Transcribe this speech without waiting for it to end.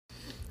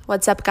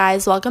What's up,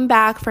 guys? Welcome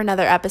back for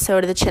another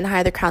episode of the Chin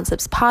High the Crown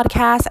Slips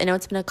podcast. I know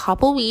it's been a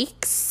couple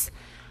weeks.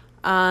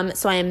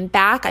 So I'm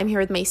back. I'm here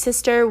with my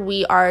sister.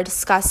 We are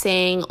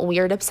discussing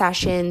weird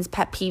obsessions,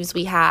 pet peeves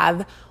we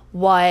have,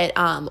 what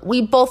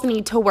we both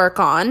need to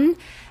work on,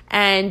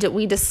 and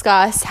we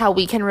discuss how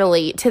we can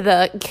relate to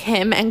the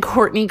Kim and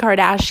Kourtney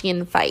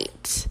Kardashian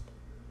fight.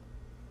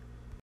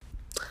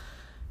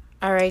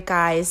 All right,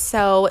 guys,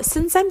 so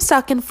since I'm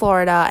stuck in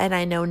Florida and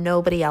I know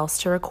nobody else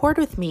to record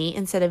with me,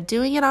 instead of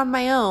doing it on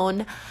my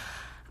own,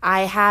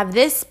 I have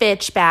this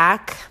bitch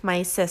back,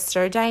 my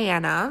sister,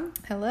 Diana.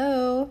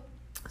 Hello.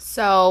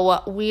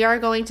 So we are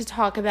going to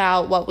talk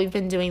about what we've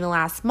been doing the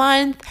last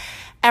month.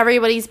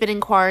 Everybody's been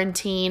in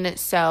quarantine,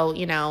 so,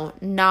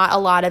 not a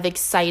lot of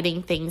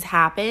exciting things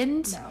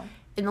happened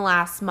in the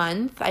last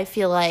month. I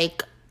feel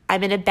like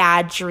I'm in a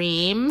bad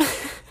dream.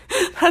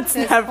 That's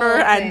never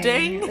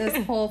ending.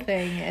 This whole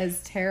thing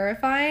is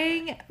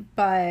terrifying,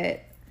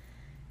 but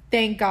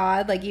thank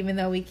God, even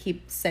though we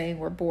keep saying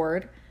we're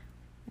bored,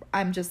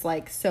 I'm just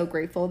so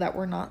grateful that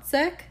we're not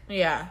sick.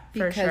 Yeah,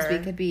 for sure. Because we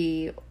could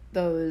be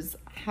those,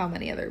 how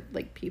many other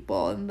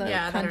people in the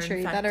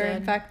country that are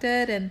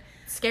infected, and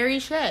scary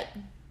shit.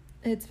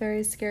 It's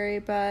very scary,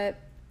 but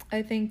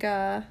I think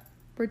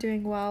we're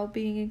doing well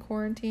being in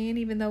quarantine,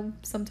 even though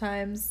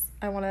sometimes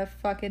I want to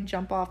fucking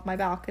jump off my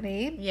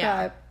balcony.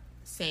 Yeah. But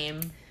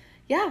same.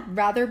 Yeah,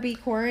 rather be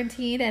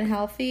quarantined and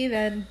healthy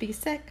than be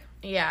sick.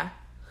 Yeah.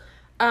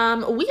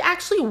 We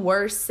actually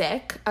were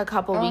sick a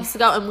couple weeks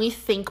ago, and we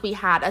think we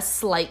had a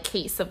slight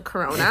case of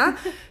corona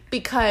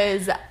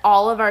because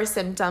all of our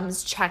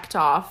symptoms checked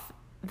off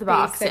the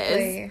boxes.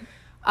 Basically.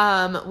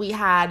 We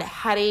had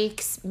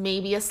headaches,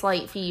 maybe a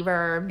slight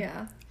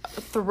fever,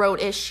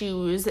 throat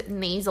issues,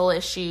 nasal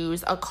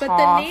issues, a cough. But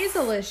the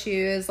nasal issue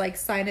is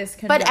sinus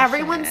congestion. But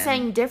everyone's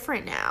saying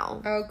different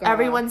now. Oh, God.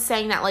 Everyone's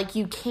saying that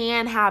you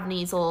can have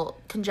nasal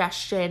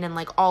congestion and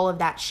all of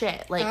that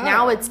shit.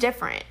 Now it's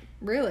different.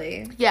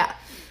 Really? Yeah.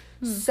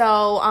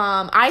 So,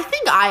 I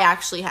think I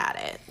actually had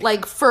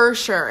it. For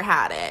sure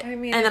had it. I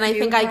mean, and then I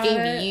think I gave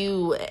it,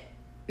 you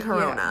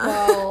corona.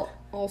 Yeah, well,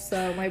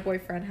 also, my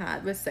boyfriend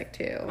was sick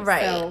too.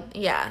 Right. So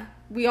yeah.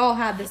 We all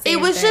had the same thing.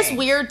 It was just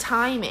weird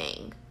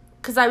timing.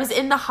 Because I was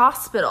in the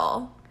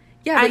hospital.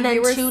 Yeah, and but then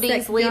you were 2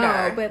 days sick, later.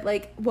 No,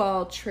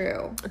 but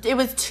true. It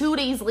was 2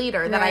 days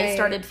later that I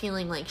started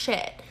feeling like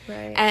shit.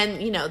 Right. And,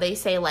 they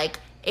say,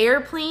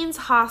 airplanes,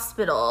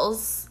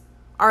 hospitals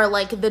are,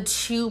 the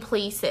 2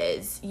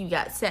 places you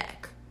get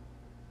sick.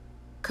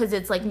 Because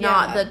it's,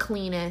 not the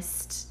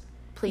cleanest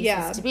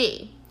places to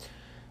be.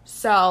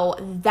 So,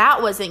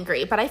 that wasn't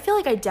great. But I feel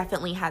like I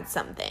definitely had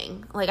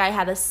something. I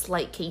had a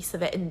slight case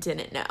of it and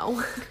didn't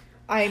know.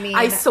 I mean,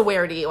 I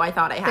swear to you, I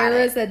thought I had it.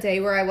 There was a day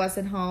where I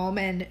wasn't home,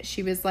 and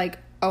she was like,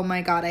 oh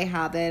my God, I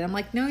have it. I'm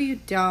like, no, you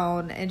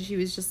don't. And she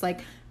was just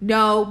like,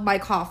 no, my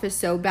cough is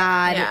so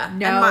bad. Yeah.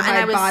 No,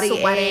 my body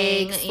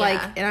sweating. aches.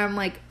 And I'm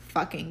like,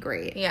 fucking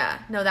great. Yeah.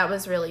 No, that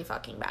was really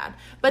fucking bad.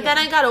 But then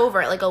I got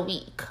over it a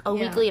week. A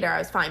week later, I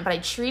was fine. But I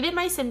treated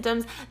my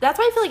symptoms. That's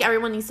why I feel like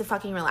everyone needs to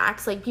fucking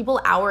relax.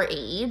 People our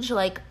age,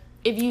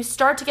 if you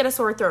start to get a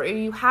sore throat, or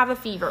you have a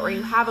fever, or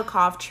you have a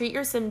cough, treat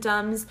your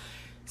symptoms.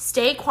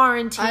 Stay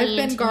quarantined. I've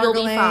been gargling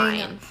you'll be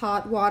fine.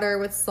 Hot water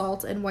with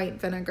salt and white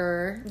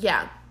vinegar.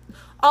 Yeah.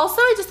 Also,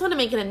 I just want to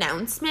make an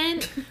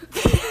announcement.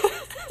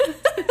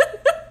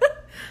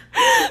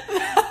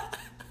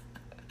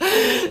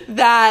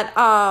 that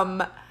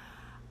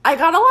I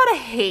got a lot of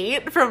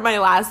hate from my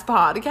last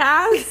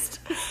podcast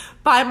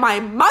by my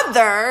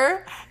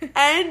mother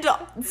and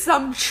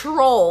some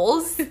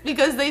trolls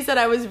because they said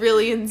I was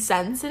really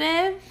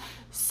insensitive.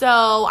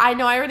 So, I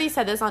know I already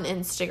said this on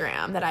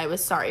Instagram that I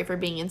was sorry for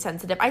being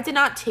insensitive. I did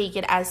not take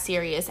it as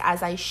serious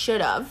as I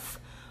should have.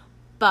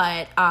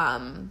 But,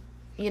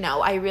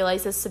 I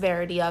realized the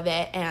severity of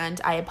it, and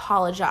I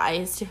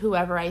apologize to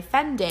whoever I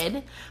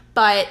offended.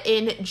 But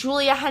in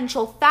Julia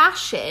Henschel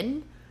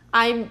fashion,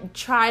 I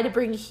try to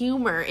bring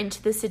humor into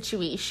the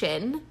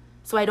situation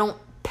so I don't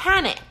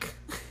panic.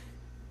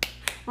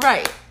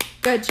 Right.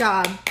 Good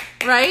job.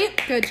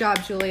 Right? Good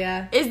job,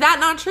 Julia. Is that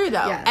not true,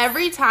 though? Yes.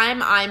 Every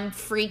time I'm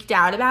freaked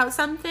out about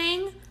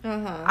something,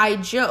 I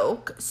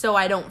joke so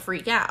I don't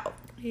freak out.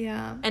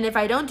 Yeah. And if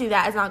I don't do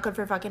that, it's not good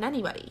for fucking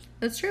anybody.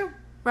 That's true.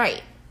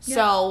 Right. Yeah.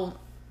 So,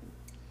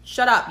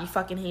 shut up, you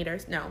fucking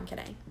haters. No, I'm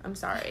kidding. I'm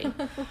sorry.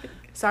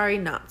 Sorry,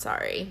 not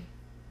sorry.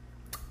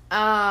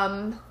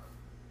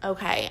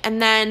 Okay.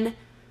 And then,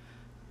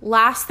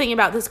 last thing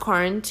about this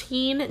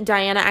quarantine,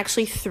 Diana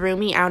actually threw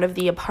me out of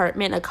the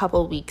apartment a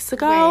couple weeks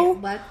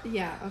ago.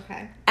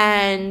 Okay.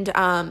 And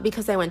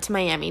because I went to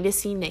Miami to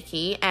see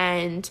Nikki,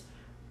 and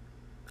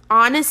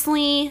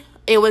honestly,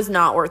 it was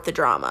not worth the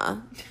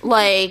drama.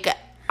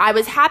 I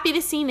was happy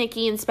to see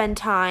Nikki and spend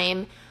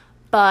time,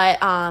 but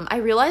I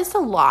realized a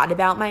lot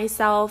about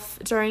myself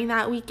during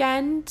that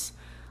weekend.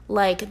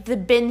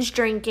 The binge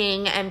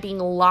drinking and being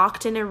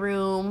locked in a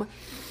room,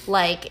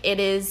 it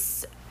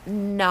is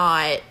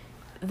not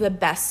the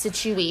best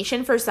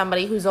situation for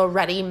somebody who's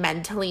already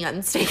mentally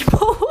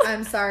unstable.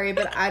 I'm sorry,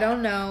 but I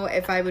don't know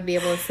if I would be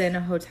able to sit in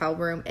a hotel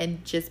room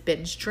and just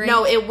binge drink.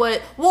 No, it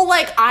would. Well,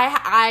 like,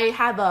 I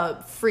have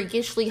a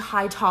freakishly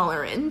high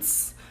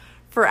tolerance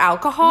for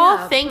alcohol.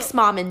 Yeah, Thanks,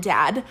 Mom and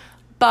Dad.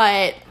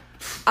 But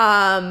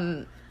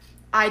I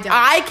don't.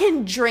 I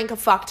can drink a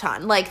fuck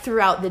ton, like,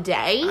 throughout the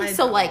day. I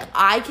So, don't. like,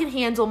 I can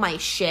handle my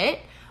shit.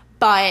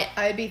 But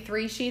I'd be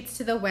 3 sheets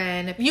to the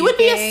wind. you would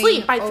be puking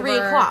asleep by 3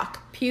 over- o'clock.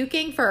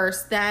 Puking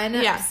first, then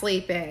Yeah.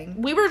 sleeping.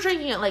 We were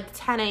drinking at, like,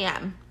 10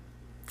 a.m.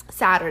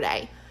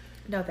 Saturday.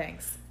 No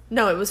thanks.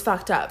 No, it was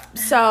fucked up.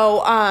 So,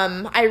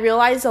 I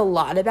realized a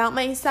lot about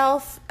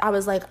myself. I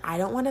was like, I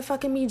don't want to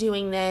fucking be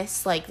doing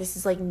this. Like, this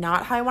is, like,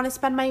 not how I want to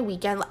spend my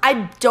weekend.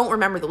 I don't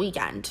remember the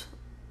weekend.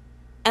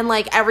 And,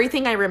 like,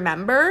 everything I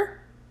remember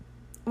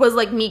was,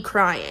 like, me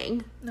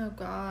crying. Oh,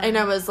 God. And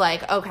I was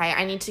like, okay,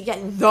 I need to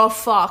get the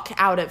fuck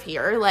out of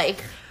here.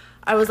 Like,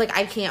 I was like,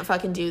 I can't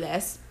fucking do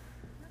this.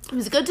 It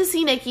was good to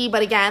see Nikki,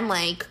 but again,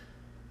 like,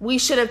 we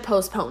should have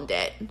postponed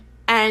it.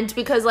 And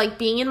because, like,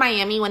 being in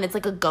Miami when it's,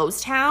 like, a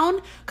ghost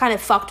town kind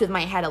of fucked with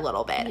my head a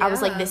little bit. I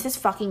was like, Yeah. this is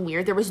fucking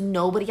weird. There was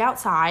nobody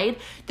outside.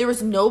 There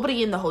was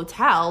nobody in the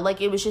hotel.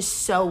 Like, it was just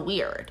so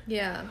weird.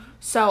 Yeah.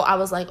 So I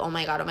was like, oh,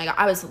 my God.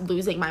 I was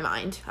losing my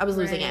mind. I was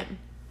losing Right. it.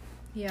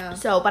 Yeah.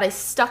 So, but I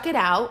stuck it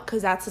out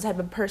because that's the type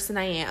of person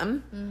I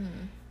am.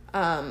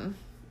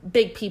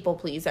 Big people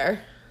pleaser.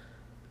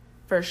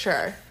 For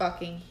sure.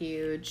 Fucking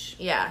huge.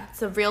 Yeah,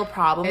 it's a real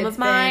problem It's of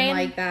mine. been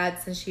like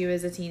that since she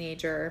was a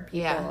teenager.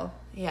 People.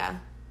 Yeah.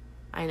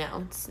 I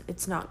know.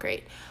 It's not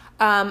great.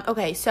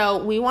 Okay,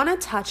 so we want to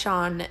touch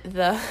on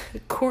the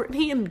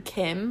Kourtney and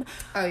Kim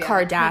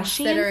Kardashian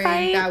Considering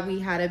fight. that we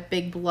had a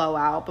big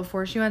blowout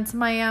before she went to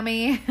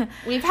Miami.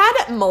 We've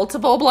had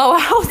multiple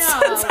blowouts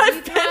since I've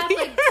we've been had here.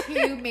 like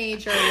 2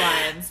 major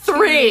ones. 2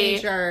 Three.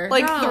 major.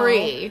 Like No.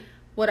 3.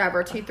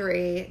 Whatever, 2,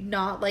 3.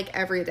 Not like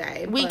every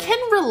day. We but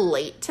can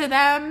relate to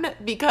them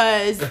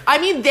because, I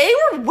mean, they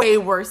were way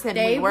worse than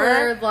They we were.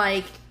 were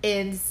like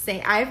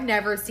insane. I've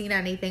never seen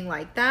anything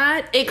like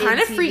that. It kind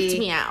in of freaked TV.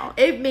 me out.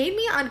 It made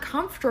me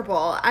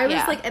uncomfortable. I was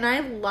Yeah. like, and I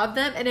love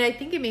them, and I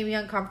think it made me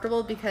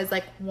uncomfortable because,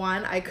 like,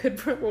 1, I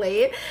could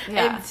relate,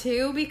 Yeah. and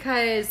 2,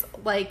 because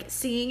like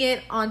seeing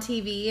it on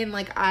TV and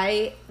like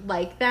I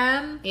like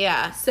them.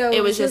 Yeah. So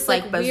it was just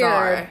like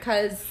bizarre.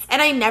 because And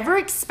I never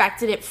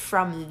expected it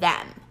from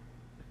them.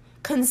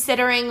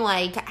 Considering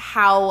like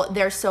how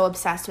they're so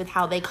obsessed with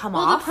how they come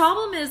well, off. the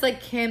problem is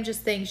like Kim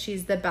just thinks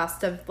she's the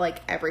best of like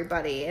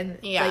everybody, and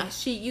Yeah.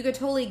 like you could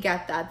totally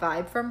get that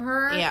vibe from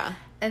her. Yeah.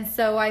 And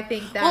so I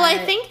think that. Well, I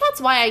think that's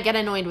why I get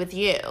annoyed with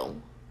you.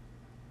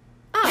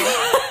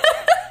 Oh.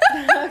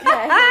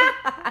 Okay.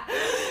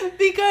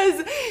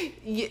 Because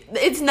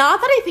it's not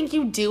that I think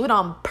you do it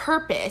on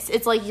purpose.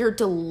 It's like your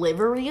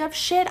delivery of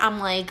shit. I'm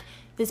like,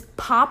 this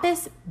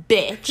pompous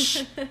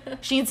bitch.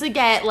 She needs to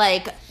get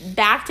like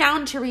back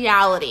down to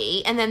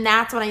reality. And then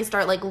that's when I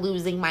start like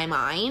losing my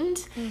mind.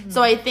 Mm-hmm.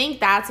 So I think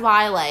that's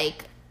why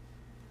like,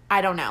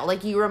 I don't know,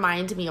 like you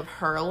remind me of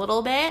her a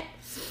little bit.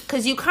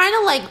 Because you kind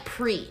of like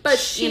preach, But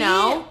she, you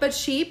know? but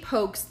she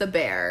pokes the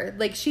bear.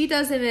 Like she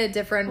does it in a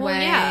different Well,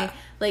 way. yeah.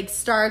 Like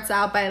starts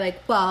out by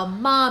like, well,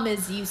 Mom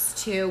is used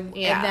to,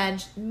 Yeah. and then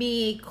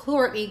me,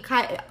 Kourtney,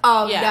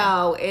 oh Yeah.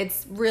 no,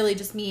 it's really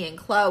just me and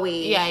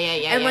Chloe. Yeah,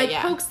 and like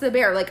yeah. pokes the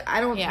bear. Like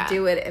I don't Yeah.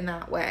 do it in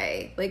that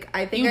way. Like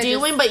I think You I do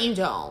just, it, but you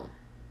don't.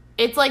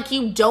 It's like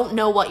you don't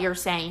know what you're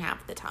saying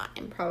half the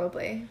time.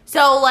 probably.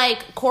 So,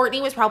 like,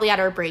 Kourtney was probably at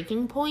her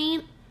breaking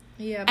point.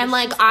 Yeah, And, but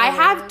like, she's I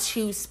have old.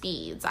 2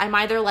 speeds. I'm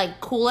either,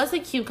 like, cool as a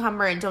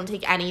cucumber and don't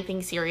take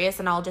anything serious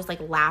and I'll just, like,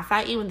 laugh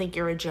at you and think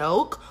you're a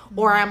joke.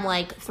 Or I'm,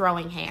 like,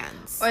 throwing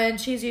hands.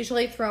 And she's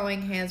usually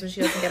throwing hands when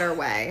she doesn't get her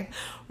way.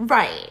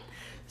 Right.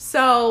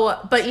 So,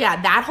 but yeah,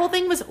 that whole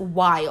thing was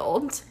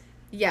wild.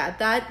 Yeah,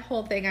 that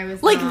whole thing I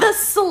was Like, not, the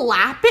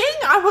slapping,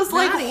 I was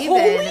like, not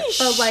holy but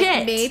shit.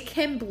 like made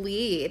Kim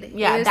bleed.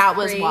 Yeah, It that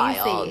was crazy.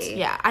 wild.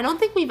 Yeah, I don't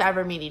think we've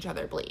ever made each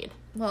other bleed.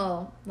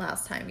 Well,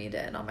 last time you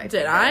did on my Did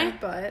finger, I?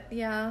 But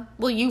yeah.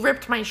 Well, you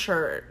ripped my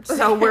shirt,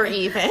 so we're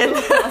even.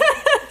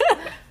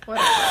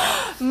 Whatever.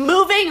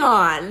 Moving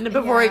on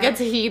before Yeah. it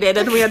gets heated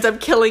and we end up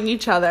killing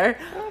each other.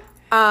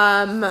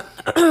 We're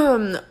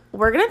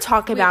gonna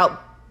talk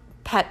about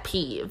pet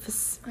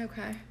peeves.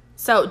 Okay.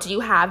 So, do you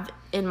have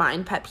in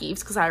mind pet peeves?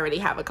 Because I already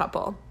have a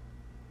couple.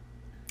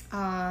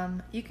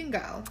 You can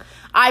go.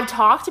 I've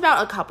talked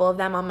about a couple of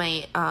them on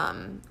my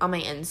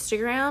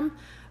Instagram,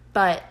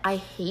 but I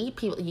hate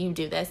people. You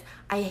do this.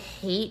 I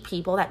hate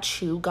people that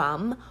chew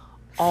gum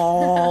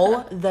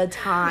all the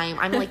time.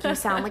 I'm like, you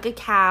sound like a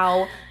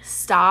cow.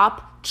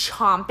 Stop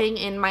chomping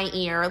in my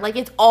ear. Like,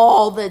 it's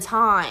all the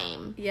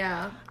time.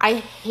 Yeah. I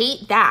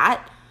hate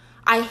that.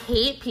 I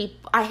hate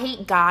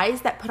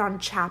guys that put on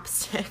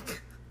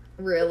chapstick.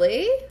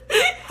 Really?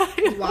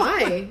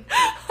 Why?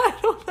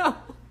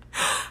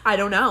 I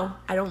don't know.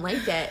 I don't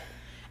like it.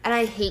 And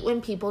I hate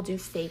when people do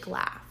fake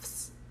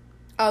laughs.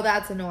 Oh,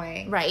 that's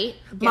annoying. Right?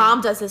 Yeah.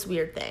 Mom does this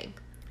weird thing.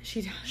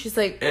 She does. She's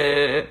like, do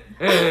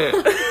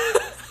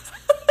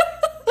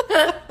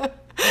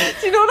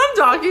you know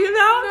talking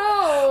about?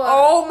 No.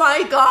 Oh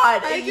my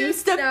god. I It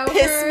used just to know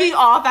piss her. me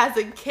off as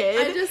a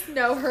kid. I just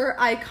know her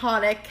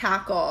iconic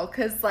cackle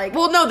because, like,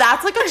 Well, no,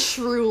 that's like a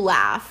true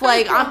laugh.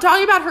 Like, I'm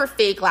talking about her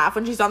fake laugh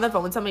when she's on the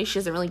phone with somebody she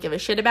doesn't really give a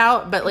shit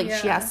about, but like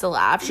she Yeah. has to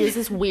laugh. She has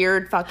this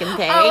weird fucking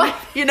thing.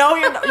 Oh. You know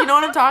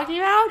what I'm talking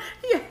about?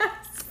 yes.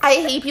 I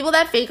hate people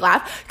that fake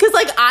laugh because,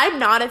 like, I'm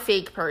not a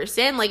fake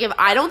person. Like, if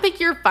I don't think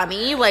you're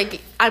funny,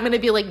 like, I'm gonna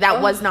be like,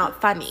 that was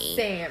not funny.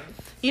 Same.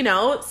 You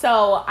know?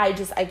 So I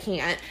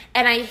can't.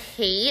 And I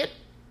hate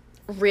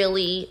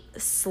really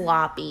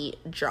sloppy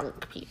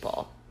drunk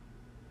people.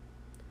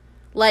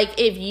 Like,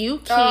 if you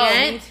me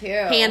can't too.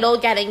 handle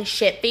getting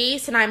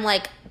shit-faced and I'm,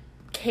 like,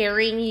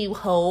 carrying you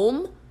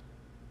home,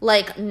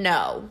 like,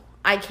 no,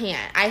 I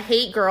can't. I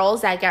hate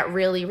girls that get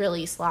really,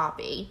 really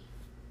sloppy.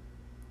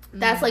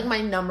 That's, like, my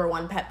number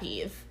one pet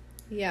peeve.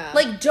 Yeah.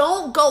 Like,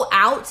 don't go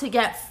out to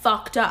get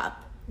fucked up.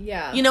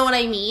 yeah. You know what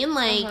I mean?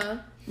 Like, Uh-huh.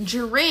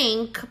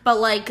 drink, but,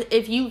 like,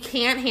 if you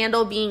can't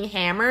handle being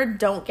hammered,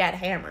 don't get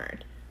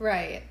hammered.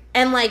 Right.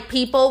 And, like,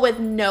 people with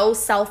no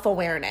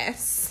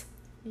self-awareness,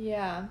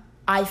 Yeah.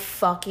 I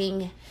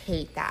fucking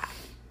hate that.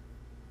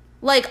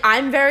 Like,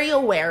 I'm very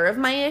aware of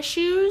my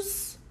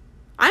issues.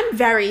 I'm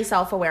very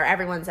self-aware.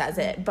 Everyone says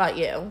it, but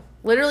you.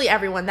 Literally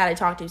everyone that I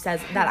talk to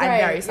says that I'm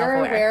very You're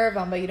self-aware. aware of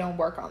them, but you don't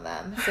work on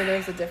them. So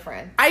there's a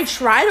difference. I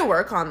try to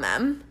work on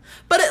them.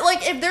 But,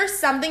 like, if there's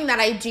something that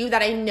I do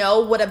that I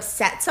know would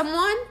upset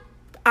someone,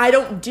 I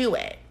don't do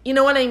it. You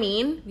know what I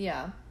mean?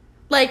 Yeah.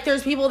 Like,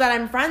 there's people that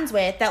I'm friends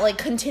with that, like,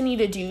 continue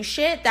to do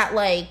shit that,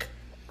 like,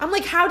 I'm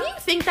like, how do you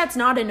think that's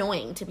not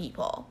annoying to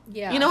people?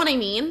 Yeah. You know what I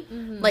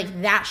mean?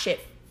 Like, that shit,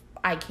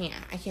 I can't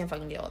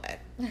fucking deal with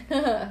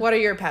it. What are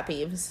your pet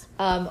peeves?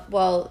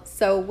 Well,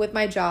 so with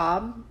my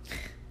job,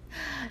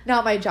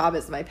 not my job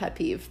is my pet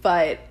peeve,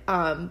 but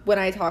when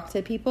I talk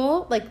to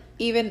people, like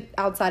even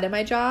outside of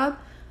my job,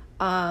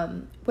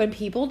 when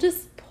people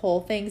just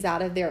pull things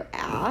out of their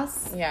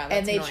ass, Yeah, that's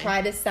and they annoying.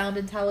 try to sound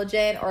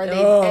intelligent, or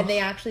Ugh. they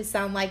actually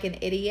sound like an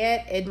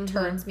idiot, it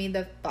turns me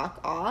the fuck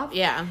off.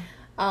 Yeah.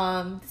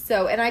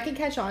 So, and I can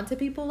catch on to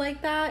people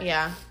like that.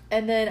 Yeah.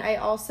 And then I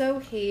also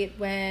hate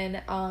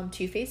when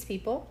two-faced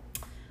people.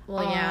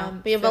 Well, yeah.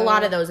 We have a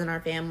lot of those in our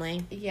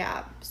family.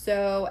 Yeah.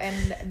 So,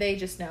 and they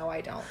just know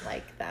I don't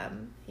like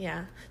them.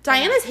 Yeah.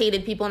 Diana's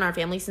hated people in our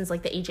family since,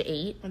 like, the age of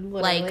 8.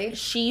 Literally. Like,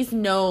 she's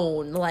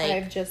known, like,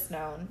 I've just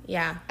known.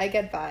 yeah. I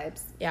get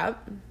vibes.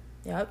 Yep.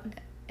 Yep.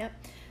 Yep.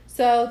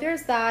 So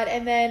there's that,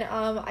 and then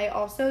I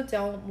also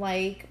don't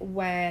like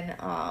when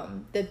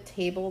the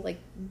table, like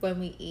when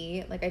we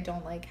eat, like I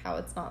don't like how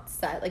it's not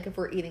set. Like if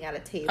we're eating at a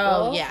table.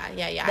 Oh, yeah.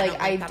 Like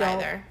I don't like that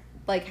either.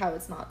 like how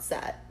it's not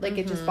set. Like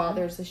it just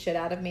bothers the shit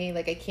out of me.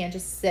 Like I can't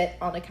just sit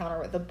on a counter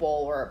with a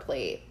bowl or a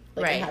plate.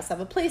 Like Right. it has to have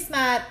a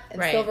placemat and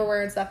Right.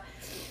 silverware and stuff.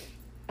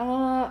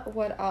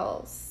 What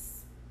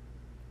else?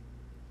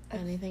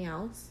 Anything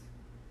else?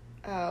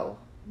 Oh,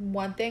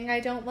 one thing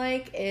I don't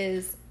like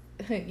is,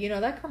 you know,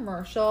 that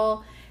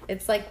commercial.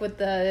 It's like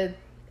with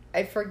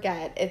I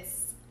forget. It's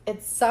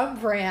some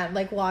brand,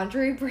 like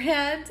laundry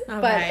brand,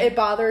 but Okay. it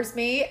bothers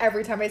me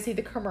every time I see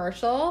the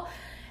commercial.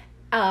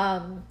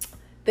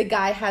 The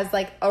guy has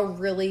like a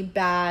really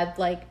bad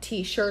like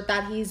t-shirt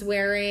that he's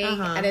wearing,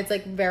 Uh-huh. and it's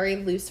like very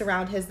loose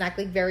around his neck,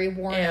 like very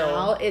worn Ew.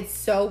 out. It's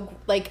so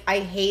like I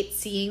hate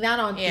seeing that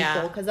on Yeah.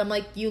 people because I'm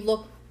like, you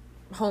look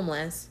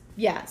Homeless.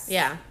 yes,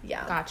 Yeah.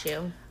 yeah. Got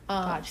you.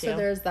 Got you. So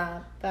there's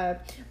that.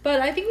 But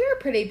I think we were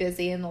pretty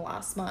busy in the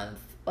last month.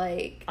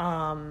 Like,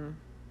 I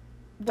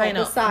well,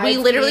 know. besides We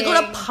literally go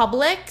to being-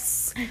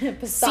 Publix,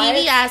 besides,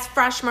 CVS,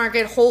 Fresh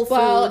Market, Whole Foods,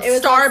 well, it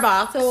was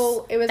Starbucks.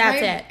 so it was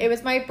That's my, it. It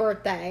was my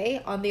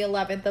birthday on the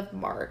 11th of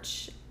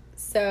March.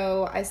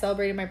 So I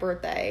celebrated my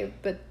birthday,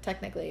 but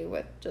technically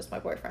with just my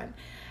boyfriend.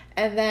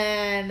 And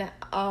then it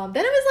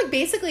was like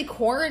basically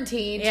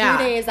quarantine 2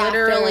 days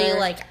literally after.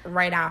 like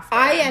right after.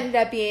 I ended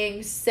up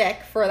being sick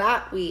for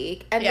that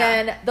week. And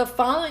Yeah. then the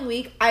following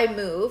week, I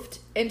moved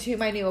into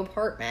my new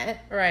apartment.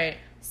 right.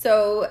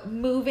 So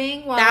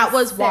moving while That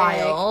was sick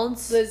wild.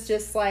 was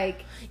just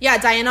like, Yeah,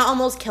 Diana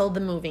almost killed the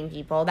moving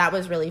people. That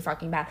was really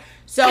fucking bad.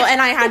 So, and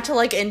I had to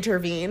like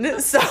intervene.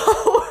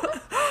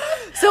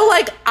 So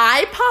like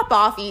I pop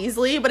off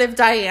easily, but if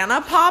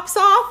Diana pops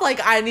off, like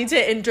I need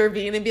to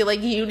intervene and be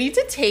like, you need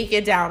to take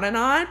it down a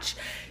notch.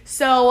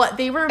 So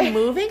they were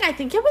moving. I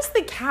think it was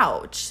the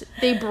couch.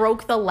 They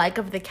broke the leg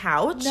of the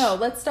couch. no,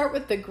 let's start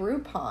with the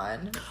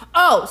Groupon.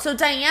 Oh, so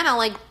Diana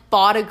like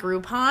bought a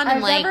Groupon and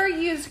I've like never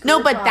used Groupon.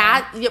 No, but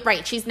that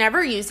right, she's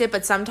never used it,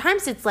 but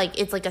sometimes it's like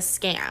a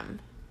scam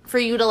for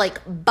you to like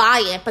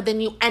buy it, but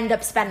then you end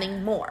up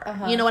spending more.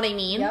 You know what I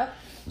mean? Yep.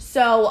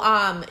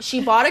 So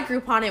she bought a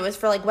Groupon, it was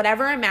for like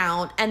whatever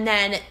amount, and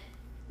then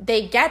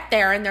they get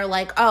there and they're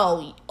like,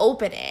 oh,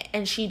 open it.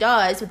 And she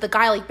does, but the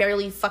guy like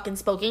barely fucking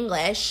spoke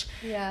English.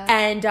 Yeah.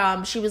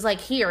 And she was like,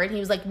 here. And he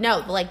was like,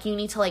 no, like you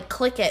need to like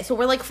click it. So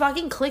we're like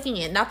fucking clicking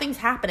it. Nothing's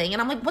happening.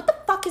 And I'm like, what the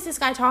fuck is this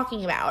guy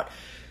talking about?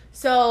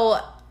 So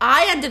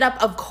I ended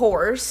up, of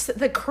course,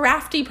 the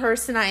crafty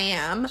person I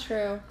am.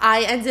 True.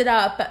 I ended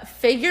up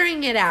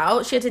figuring it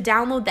out. She had to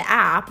download the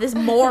app. This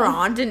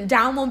moron didn't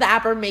download the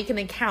app or make an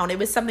account. It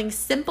was something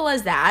simple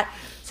as that.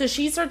 So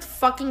she starts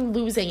fucking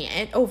losing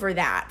it over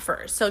that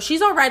first. So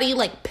she's already,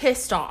 like,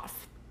 pissed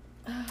off.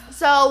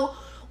 So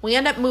we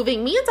end up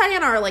moving. Me and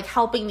Diana are, like,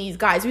 helping these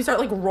guys. We start,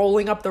 like,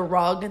 rolling up the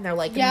rug, and they're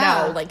like,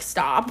 no, like,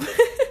 stop.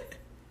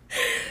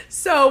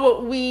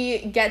 So we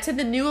get to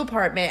the new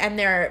apartment, and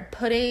they're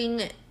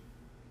putting...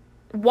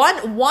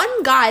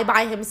 One guy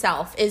by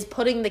himself is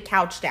putting the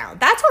couch down.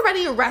 That's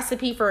already a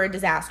recipe for a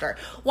disaster.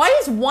 Why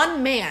is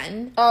one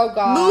man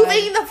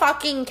moving the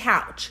fucking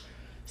couch?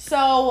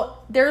 So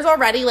there's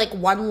already, like,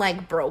 one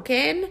leg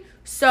broken.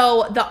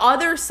 So the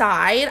other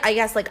side, I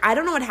guess, like, I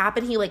don't know what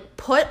happened. He, like,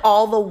 put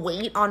all the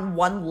weight on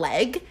one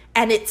leg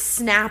and it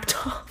snapped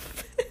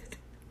off.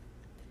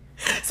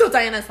 So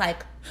Diana's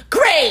like,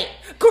 great.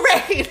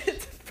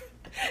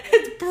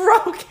 It's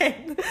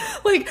broken.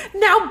 Like,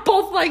 now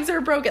both legs are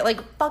broken.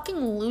 Like, fucking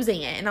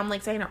losing it. And I'm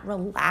like, Diana,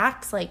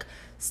 relax. Like,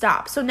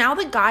 stop. So now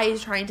the guy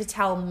is trying to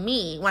tell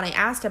me, when I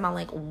asked him, I'm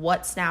like,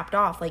 what snapped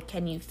off? Like,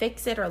 can you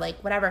fix it? Or,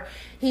 like, whatever.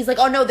 He's like,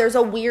 oh, no, there's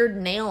a weird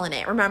nail in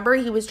it. Remember?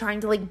 He was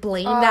trying to, like,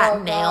 blame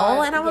that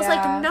nail. And I was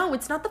like, no,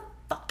 it's not the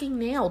fucking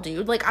nail,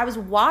 dude. Like, I was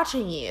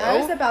watching you. I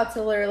was about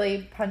to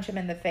literally punch him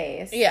in the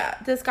face. Yeah.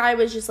 This guy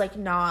was just, like,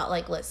 not,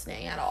 like,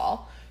 listening at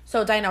all.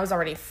 So Diana was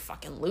already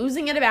fucking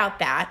losing it about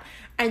that.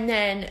 And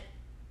then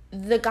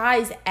the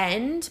guys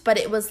end, but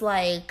it was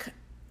like,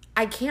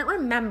 I can't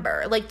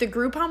remember. Like, the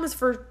Groupon was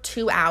for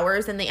 2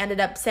 hours, and they ended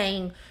up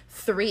saying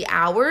 3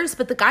 hours.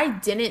 But the guy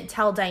didn't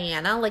tell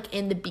Diana, like,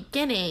 in the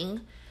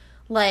beginning,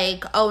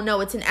 like, oh, no,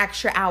 it's an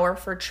extra hour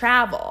for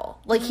travel.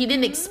 Like, he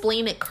didn't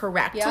explain it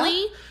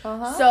correctly.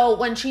 Yeah. So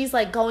when she's,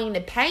 like, going to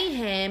pay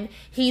him,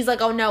 he's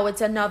like, oh, no, it's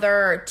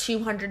another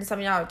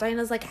 $270.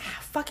 Diana's like,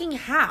 fucking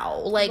how?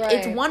 Like,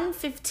 it's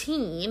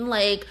 $115.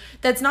 Like,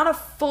 that's not a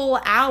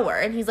full hour.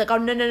 And he's like, oh,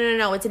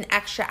 no, it's an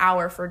extra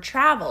hour for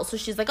travel. So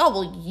she's like, oh,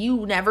 well,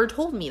 you never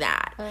told me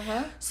that.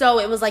 So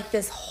it was, like,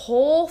 this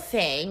whole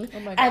thing. Oh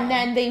my God. And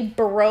then they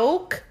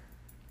broke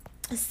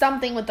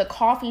something with the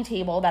coffee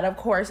table that, of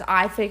course,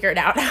 I figured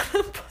out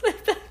how to put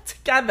it back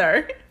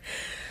together.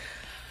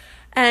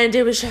 And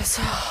it was just,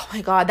 oh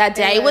my God, that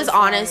day was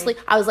honestly,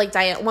 I was like,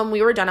 Diana, when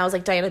we were done, I was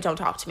like, Diana, don't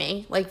talk to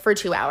me, like, for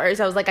 2 hours.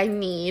 I was like, I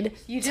need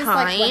You just,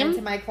 time. like, went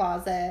into my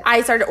closet.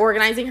 I started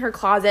organizing her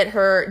closet,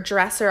 her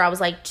dresser. I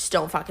was like, just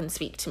don't fucking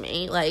speak to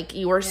me. Like,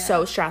 you were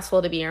so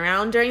stressful to be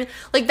around during,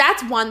 like,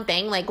 that's one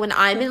thing. Like, when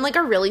I'm in, like,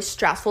 a really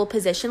stressful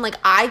position, like,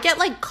 I get,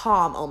 like,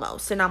 calm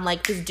almost. And I'm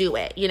like, just do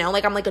it, you know?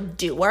 Like, I'm, like, a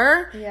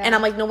doer. Yeah. And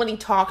I'm like, nobody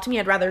talk to me.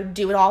 I'd rather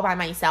do it all by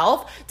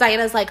myself.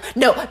 Diana's like,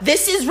 no,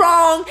 this is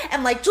wrong.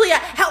 And, like, Julia,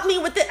 help me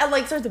with it. And,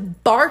 like, starts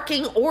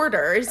barking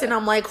orders. And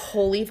I'm like,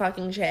 holy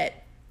fucking shit.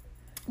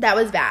 That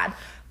was bad.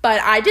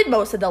 But I did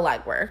most of the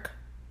legwork.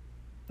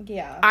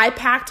 Yeah. I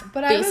packed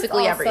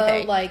basically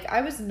everything. Like,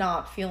 I was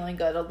not feeling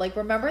good. Like,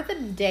 remember the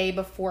day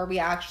before we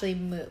actually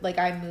moved, like,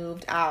 I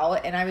moved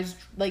out and I was,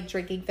 like,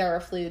 drinking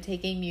Theraflu,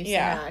 taking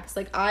Mucinex.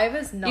 Like, I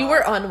was not. You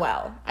were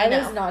unwell. I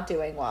was not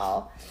doing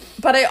well.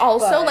 But I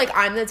also, like,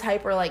 I'm the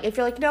type where, like, if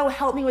you're like, no,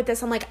 help me with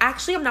this, I'm like,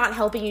 actually, I'm not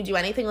helping you do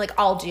anything. Like,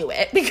 I'll do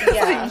it. Because,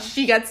 like,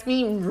 she gets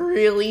me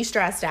really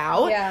stressed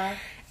out. Yeah.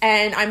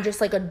 And I'm just,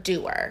 like, a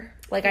doer.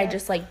 Like, I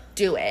just, like,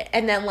 do it.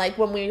 And then, like,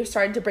 when we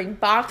started to bring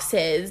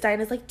boxes,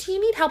 Diana's like, do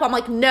you need help? I'm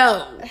like,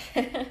 no.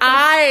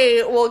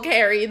 I will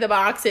carry the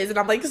boxes. And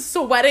I'm, like,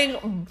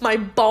 sweating my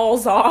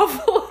balls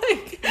off.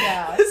 Like,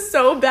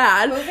 so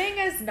bad. Moving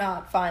is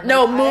not fun.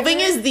 No, like, moving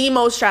is the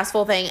most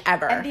stressful thing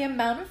ever. And the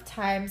amount of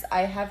times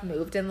I have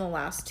moved in the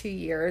last 2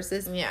 years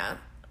is unreal.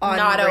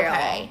 Not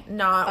okay.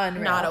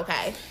 Not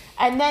okay.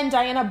 And then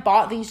Diana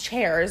bought these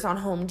chairs on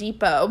Home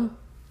Depot.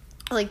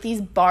 Like,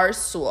 these bar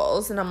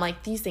stools, and I'm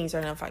like, these things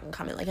are gonna fucking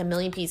come in like a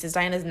million pieces.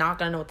 Diana's not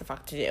gonna know what the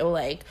fuck to do.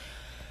 Like,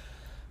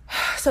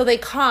 so they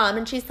come,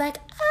 and she's like,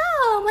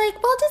 oh,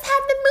 like, we'll just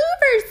have the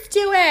movers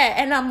do it.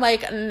 And I'm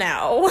like,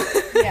 no.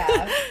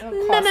 Yeah.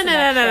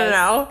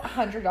 No.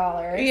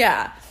 $100.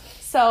 Yeah.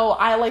 So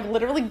I, like,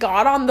 literally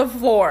got on the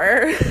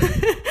floor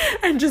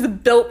and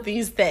just built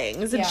these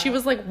things. And she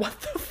was like, what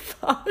the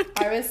fuck?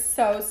 I was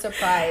so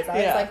surprised.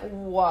 I was like,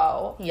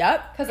 whoa.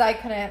 Yep. Because I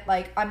couldn't,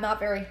 like, I'm not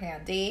very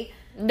handy.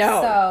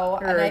 No. So,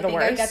 and I think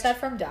I get that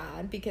from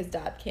Dad, because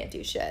Dad can't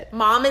do shit.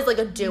 Mom is, like,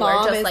 a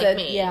doer, just like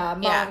me. Yeah,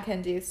 Mom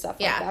can do stuff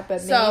like that,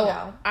 but me,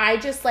 no. I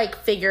just, like,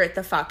 figure it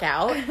the fuck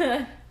out.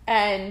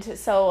 And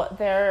so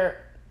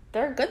they're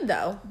good,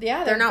 though.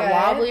 Yeah, they're not good.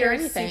 wobbly or they're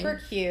anything. Super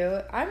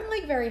cute. I'm,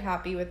 like, very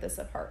happy with this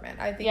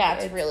apartment. I think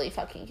it's really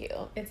fucking cute.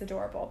 It's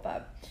adorable,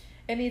 but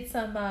it needs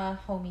some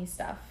homey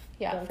stuff.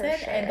 Yeah, for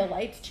sure. And the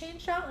lights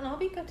changed out, and I'll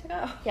be good to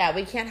go. Yeah,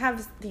 we can't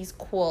have these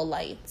cool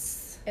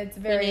lights. It's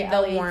very we need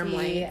LED, the warm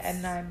lights.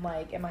 And I'm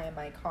like, am I in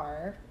my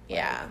car?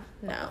 Yeah,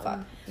 Like,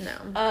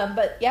 no.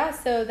 But yeah,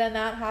 so then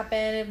that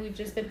happened, and we've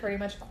just been pretty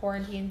much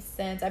quarantined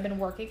since. I've been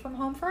working from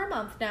home for a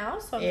month now,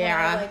 so I'm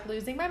kind of, like,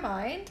 losing my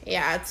mind.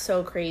 Yeah, it's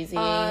so crazy.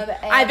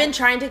 I've been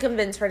trying to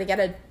convince her to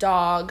get a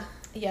dog.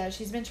 Yeah,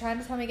 she's been trying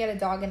to tell me to get a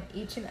dog, and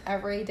each and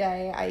every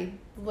day I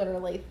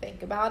literally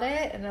think about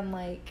it, and I'm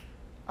like,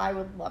 I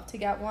would love to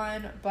get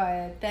one,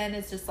 but then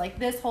it's just like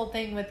this whole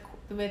thing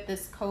with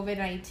this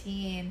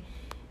COVID-19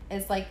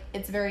 is like,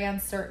 it's very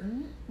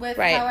uncertain with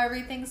how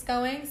everything's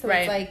going. So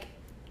it's like,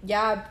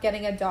 yeah,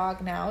 getting a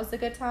dog now is a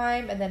good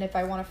time, and then if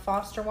I want to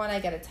foster one, I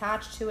get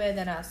attached to it,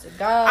 then it has to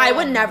go. I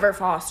would never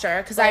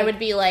foster, because I would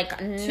be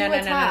like,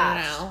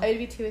 no. I would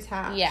be too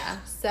attached. Yeah.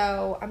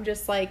 So I'm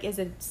just like, is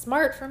it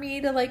smart for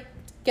me to like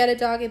get a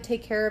dog and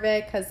take care of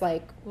it? Because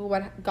like,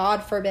 what,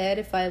 God forbid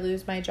if I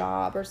lose my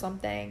job or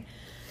something.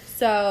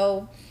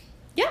 So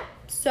yeah.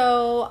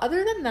 So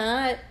other than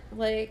that,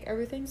 like,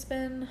 everything's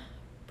been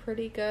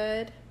pretty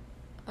good.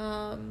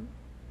 Yeah.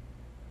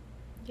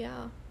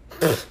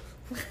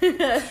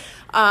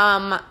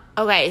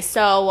 Okay,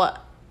 so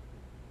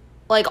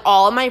like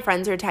all of my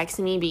friends are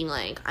texting me being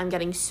like, I'm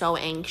getting so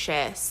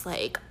anxious,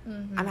 like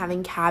I'm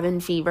having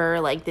cabin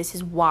fever, like this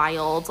is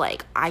wild,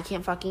 like I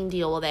can't fucking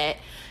deal with it.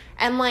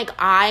 And like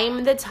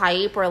I'm the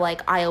type where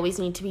like I always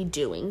need to be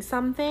doing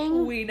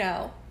something. We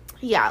know.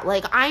 Yeah,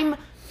 like I'm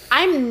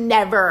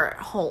never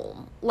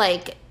home.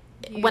 Like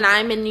when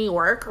I'm in New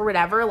York or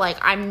whatever, like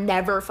I'm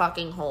never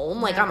fucking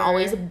home. Like I'm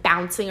always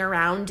bouncing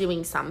around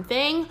doing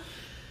something.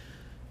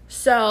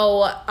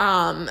 So,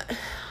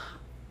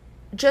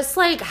 just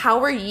like, how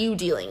are you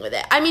dealing with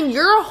it? I mean,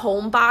 you're a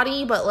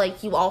homebody, but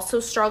like you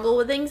also struggle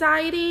with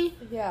anxiety.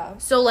 Yeah.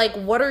 So like,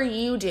 what are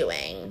you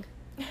doing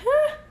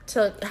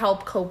to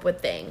help cope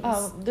with things?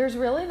 There's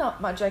really not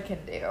much I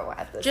can do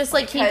at this Just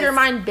point, like keep your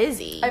mind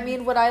busy. I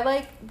mean, what I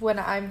like when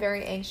I'm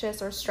very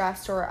anxious or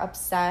stressed or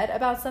upset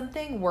about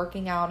something,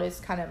 working out is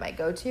kind of my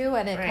go-to,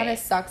 and it kind of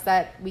sucks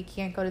that we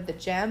can't go to the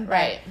gym,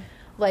 but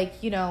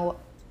like, you know,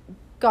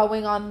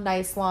 going on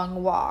nice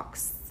long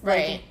walks,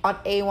 like on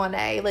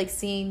A1A, like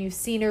seeing new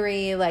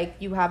scenery, like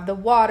you have the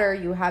water,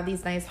 you have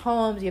these nice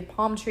homes, you have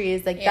palm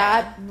trees, like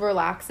that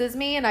relaxes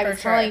me. And I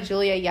was telling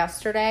Julia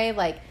yesterday,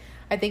 like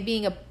I think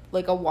being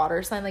a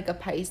water sign, like a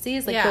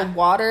Pisces, like the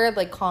water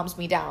like calms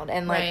me down,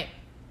 and like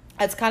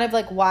that's kind of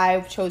like why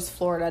I chose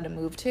Florida to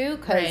move to,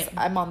 because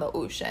I'm on the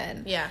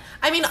ocean. Yeah,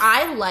 I mean,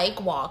 I like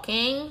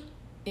walking,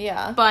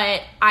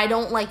 but I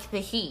don't like the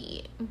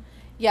heat.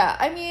 Yeah,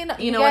 I mean,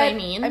 you know what I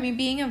mean? I mean,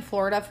 being in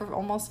Florida for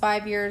almost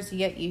 5 years, you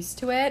get used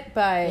to it,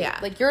 but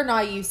like you're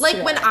not used to it.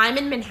 Like when I'm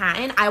in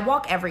Manhattan, I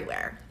walk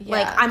everywhere.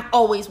 Like I'm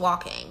always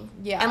walking.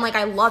 Yeah. And like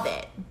I love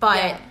it.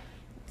 But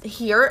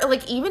here,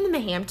 like even in the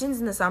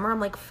Hamptons in the summer, I'm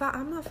like,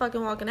 I'm not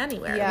fucking walking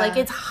anywhere. Yeah. Like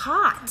it's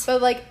hot.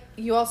 But like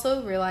you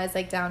also realize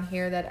like down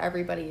here that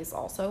everybody is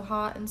also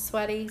hot and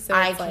sweaty. So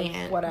it's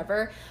like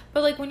whatever.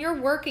 But like when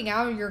you're working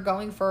out and you're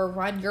going for a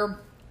run, you're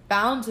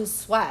bound to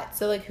sweat.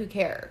 So like who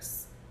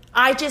cares?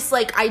 I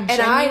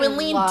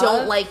genuinely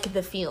don't like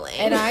the feeling.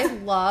 And I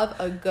love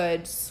a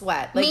good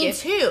sweat. Like Me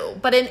too,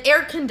 but in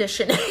air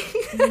conditioning.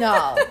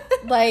 No.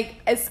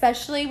 Like,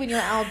 especially when you're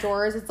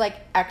outdoors, it's like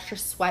extra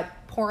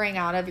sweat pouring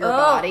out of your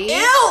body. Ew!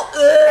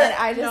 And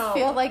I just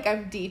feel like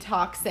I'm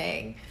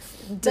detoxing.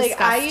 Disgusting.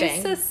 Like, I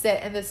used to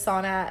sit in the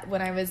sauna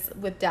when I was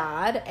with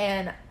Dad,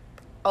 and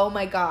oh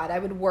my God, I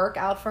would work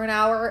out for an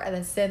hour and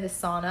then sit in the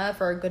sauna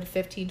for a good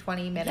 15,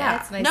 20 minutes.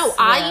 Yeah. And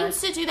I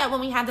used to do that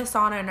when we had the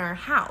sauna in our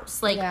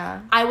house. Like,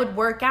 I would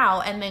work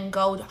out and then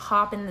go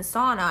hop in the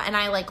sauna, and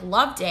I, like,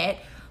 loved it.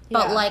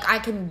 But, like, I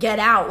could get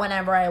out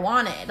whenever I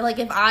wanted. Like,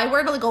 if I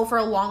were to go for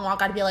a long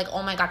walk, I'd be like,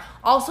 oh my God.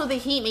 Also, the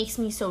heat makes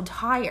me so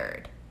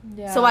tired.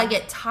 Yeah. So I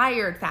get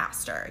tired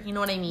faster. You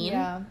know what I mean?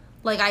 Yeah.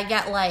 Like,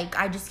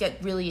 I just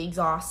get really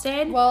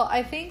exhausted. Well,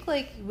 I think,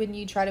 like, when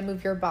you try to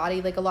move your body,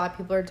 like, a lot of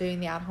people are doing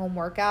the at-home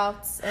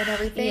workouts and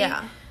everything.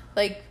 Yeah.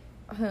 Like,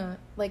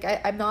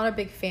 I'm not a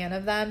big fan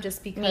of them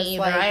just because, me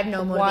either. Like, I have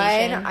no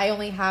motivation. One, I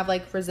only have,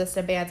 like,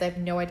 resistant bands. I have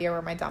no idea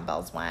where my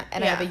dumbbells went.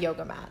 And I have a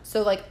yoga mat.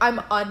 So, like, I'm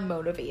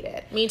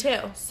unmotivated. Me too.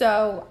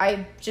 So,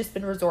 I've just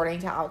been resorting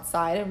to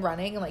outside and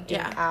running and, like,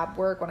 doing ab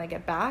work when I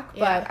get back.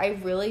 But I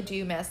really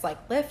do miss,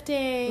 like,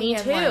 lifting. Me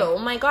too. Like, oh,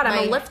 my God.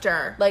 I'm a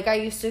lifter. Like, I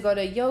used to go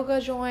to Yoga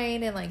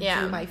Join and, like,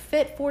 do my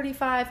Fit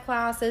 45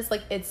 classes.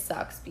 Like, it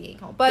sucks being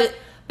home. But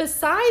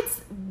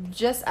besides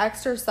just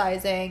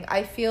exercising,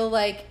 I feel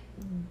like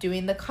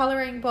doing the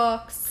coloring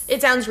books.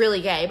 It sounds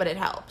really gay, but it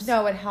helps.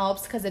 No, it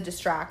helps because it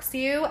distracts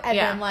you. And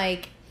then,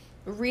 like,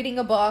 reading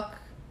a book,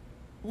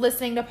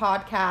 listening to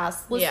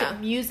podcasts,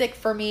 music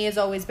for me has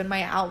always been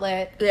my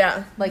outlet.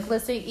 Yeah. Like,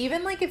 listening,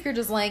 even, like, if you're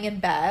just laying in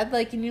bed,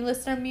 like, and you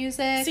listen to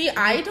music. See,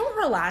 I don't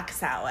relax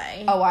that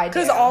way. Oh, I do.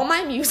 Because all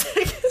my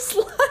music is,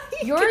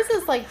 like... Yours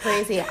is, like,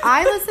 crazy.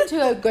 I listen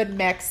to a good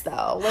mix,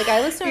 though. Like,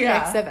 I listen to a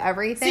mix of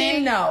everything.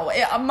 See, no.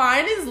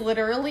 Mine is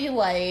literally,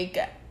 like...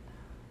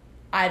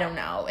 I don't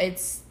know.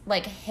 It's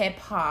like hip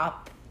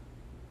hop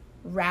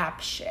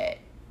rap shit.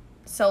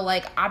 So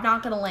like I'm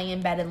not gonna lay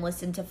in bed and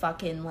listen to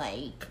fucking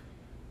like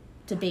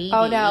DaBaby.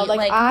 Oh no,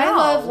 I no.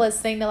 love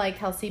listening to like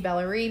Kelsey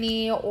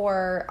Ballerini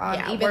or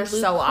even we're Luke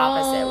so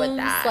opposite with Combs,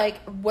 that. like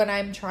when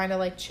I'm trying to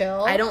like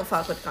chill. I don't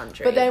fuck with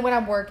country. But then when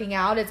I'm working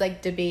out, it's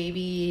like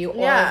DaBaby or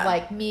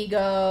like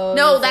Migos.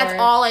 No, that's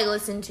all I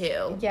listen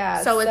to.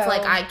 Yeah. So it's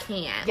like I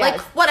can't. Yes.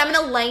 Like what? I'm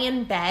gonna lay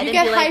in bed You and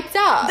get be like, hyped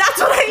up. That's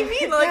what I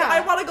mean. Like Yeah.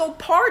 I want to go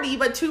party,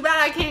 but too bad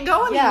I can't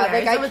go anywhere. Yeah,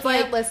 like so I it's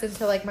can't listen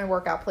to like my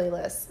workout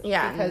playlist.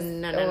 Yeah, because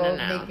no.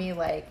 it'll make me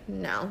like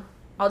no.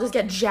 I'll just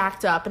get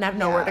jacked up and have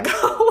nowhere to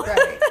go.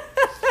 Right.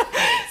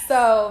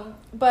 So,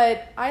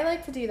 but I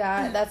like to do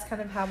that. That's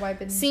kind of how I've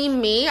been. See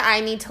me, I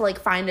need to like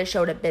find a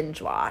show to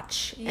binge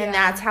watch, Yeah. and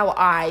that's how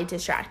I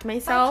distract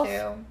myself. I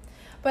too.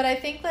 But I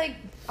think like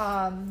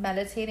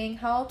meditating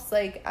helps.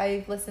 Like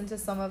I listen to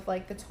some of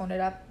like the Tone It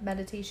Up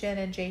meditation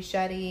and Jay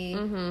Shetty.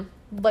 Mm-hmm.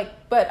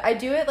 Like, but I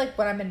do it like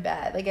when I'm in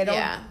bed. Like I don't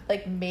Yeah.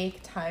 like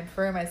make time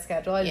for it in my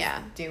schedule. I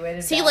just do it.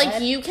 In See, bed.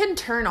 like you can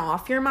turn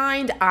off your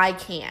mind. I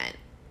can't.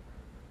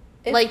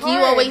 It's Like you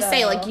hard, always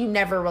say, though. like you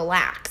never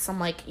relax. I'm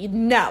like,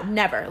 no,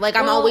 never. Like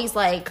I'm Well- always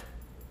like,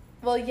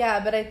 Well, yeah,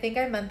 but I think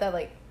I meant that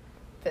like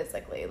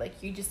physically.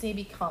 Like you just need to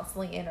be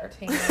constantly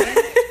entertained.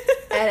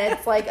 And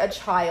it's like a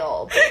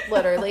child,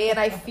 literally. And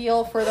I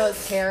feel for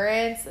those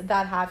parents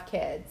that have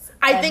kids.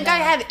 I think I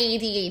have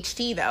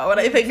ADHD though, and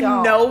I think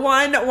don't. no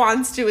one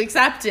wants to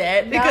accept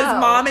it because No.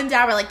 mom and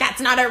dad were like, "That's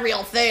not a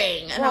real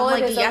thing," and Well, I'm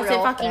it like, is a "Yes, it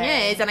real fucking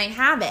thing. is," and I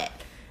have it.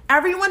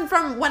 Everyone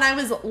from when I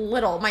was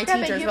little, my Yeah, but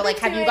teachers you've were like,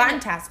 been "Have you doing- gotten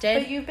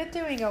tested?" But you've been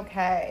doing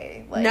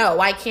okay. Like, No,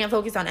 I can't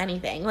focus on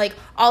anything. Like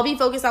I'll be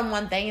focused on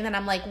one thing, and then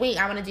I'm like,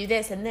 "Wait, I want to do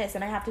this and this,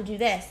 and I have to do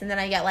this," and then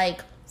I get like,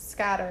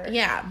 scattered.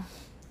 "Yeah."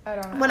 I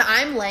don't know. When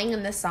I'm laying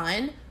in the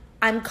sun,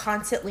 I'm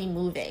constantly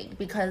moving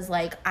because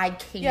like I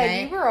can't. Yeah,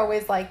 you were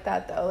always like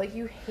that though. Like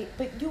you hate,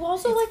 but you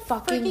also It's like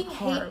fucking freaking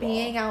horrible. hate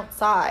being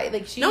outside.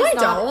 Like No, I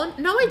don't.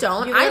 No, I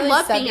don't. You I literally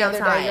love said being the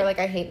other outside. Day, you're like,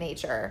 I hate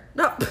nature.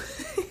 No.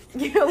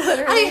 You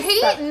literally. I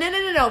hate said- no.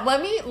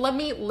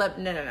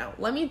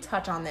 Let me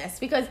touch on this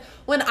because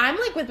when I'm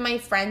like with my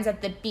friends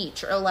at the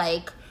beach or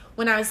like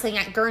when I was staying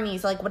at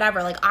Gurney's, like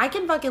whatever, like I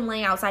can fucking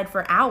lay outside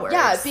for hours.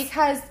 Yeah,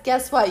 because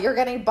guess what? You're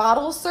getting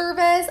bottle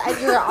service and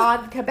you're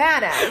on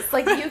cabanas.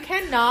 Like you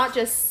cannot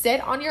just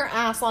sit on your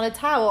ass on a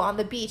towel on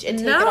the beach and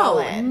take it all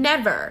in.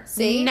 Never.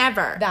 See?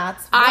 Never.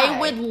 That's I why.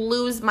 would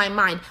lose my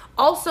mind.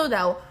 Also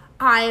though,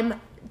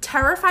 I'm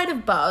terrified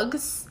of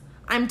bugs.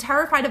 I'm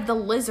terrified of the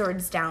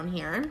lizards down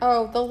here.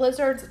 Oh, the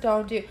lizards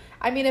don't do.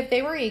 I mean, if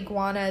they were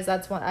iguanas,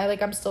 that's one.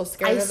 I'm still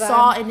scared I of them.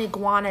 saw an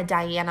iguana,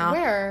 Diana.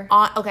 Where?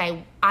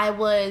 Okay, I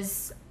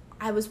was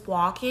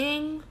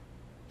walking.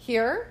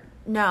 Here.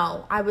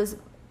 No, I was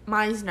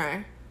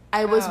Meisner.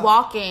 I was Oh.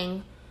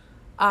 walking.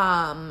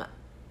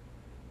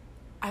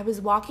 I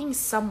was walking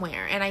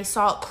somewhere and I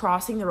saw it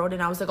crossing the road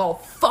and I was like, "Oh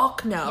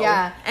fuck no!"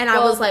 Yeah, and I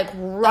well, was like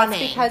running.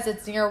 That's because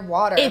it's near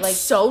water. it's like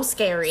so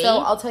scary. So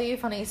I'll tell you a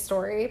funny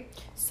story.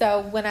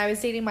 So when I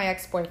was dating my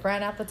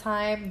ex-boyfriend at the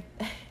time,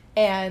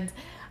 and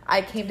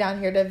I came down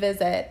here to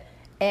visit,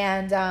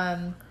 and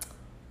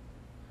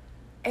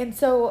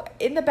so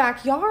in the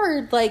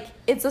backyard, like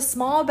it's a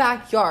small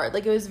backyard,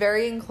 like it was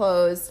very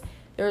enclosed.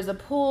 There was a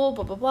pool,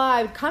 blah blah blah.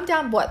 I would come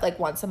down like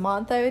once a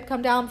month. I would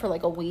come down for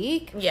like a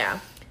week. Yeah.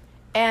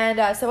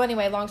 And so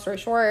anyway, long story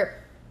short,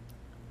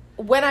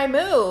 when I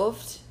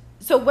moved,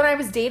 so when I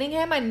was dating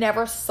him, I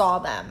never saw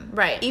them.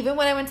 Right. Even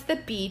when I went to the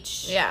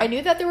beach. Yeah. I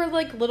knew that there were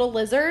like little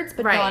lizards,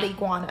 but Right. not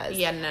iguanas.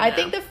 Yeah, no, I no.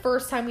 think the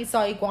first time we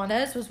saw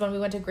iguanas was when we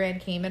went to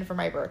Grand Cayman for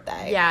my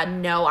birthday. Yeah,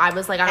 no, I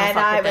was like, I don't And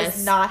fuck I with was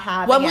this. not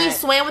having when we it.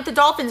 swam with the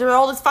dolphins, there were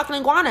all these fucking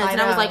iguanas, I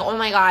and I was know. like, oh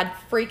my god.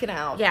 Freaking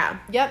out. Yeah.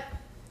 Yep.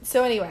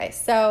 So anyway,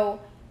 so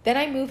then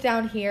I moved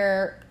down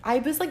here. I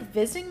was like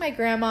visiting my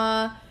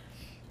grandma,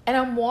 and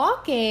I'm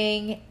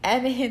walking,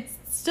 and it's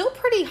still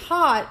pretty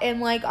hot in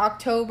like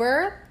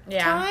October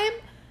time.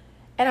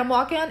 And I'm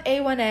walking on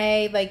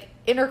A1A, like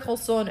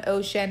Intercoastal and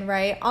Ocean,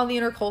 right? On the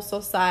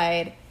Intercoastal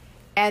side.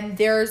 And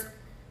there's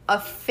a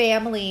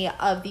family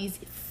of these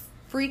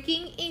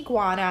freaking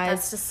iguanas.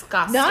 That's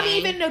disgusting. Not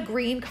even a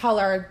green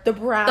color, the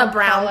brown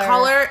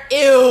color.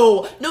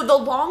 Ew. No, the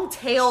long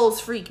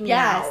tails freak me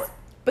Yes. out.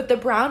 But the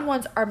brown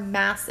ones are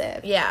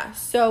massive. Yeah.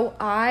 So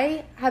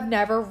I have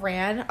never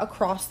ran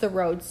across the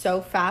road so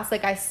fast.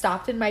 Like I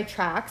stopped in my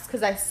tracks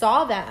because I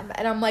saw them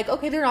and I'm like,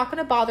 okay, they're not going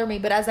to bother me.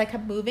 But as I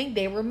kept moving,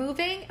 they were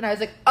moving. And I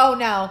was like, oh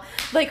no.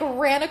 Like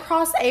ran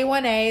across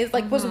A1As,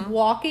 like was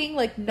walking,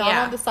 like not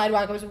Yeah. on the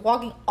sidewalk. I was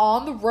walking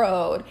on the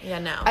road. Yeah,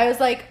 no. I was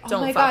like, oh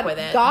Don't my fuck God, with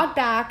it. got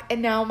back.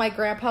 And now my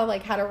grandpa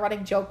like had a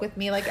running joke with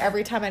me. Like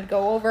every time I'd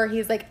go over,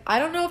 he's like, I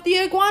don't know if the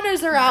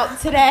iguanas are out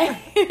today.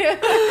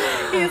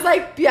 He's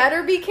like,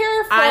 better be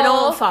careful. I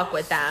don't fuck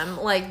with them.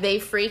 Like, they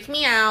freak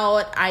me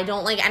out. I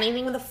don't like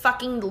anything with a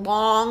fucking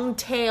long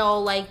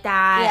tail like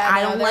that. Yeah,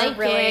 I no, don't they're like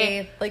really,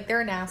 it. like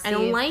they're nasty. I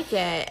don't like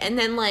it. And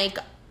then, like,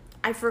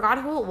 I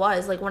forgot who it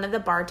was. Like, one of the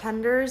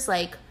bartenders,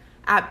 like,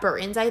 at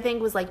Burton's, I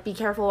think, was like, be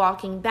careful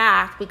walking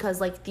back because,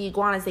 like, the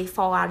iguanas, they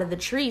fall out of the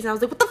trees. And I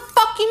was like, what the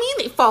fuck you mean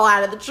they fall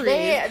out of the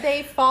trees?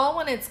 They fall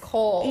when it's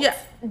cold.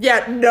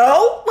 Yeah,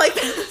 no. Like,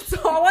 that's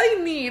all I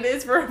need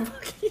is for a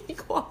fucking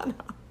iguana.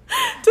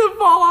 to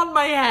fall on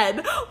my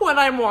head when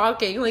I'm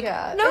walking. Like,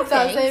 no it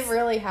thanks. doesn't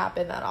really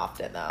happen that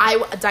often, though.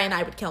 Diane,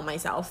 I would kill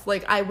myself.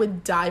 Like, I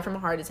would die from a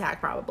heart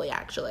attack, probably,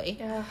 actually.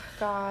 Oh,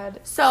 God.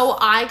 So,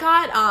 I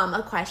got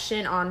a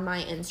question on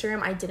my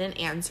Instagram. I didn't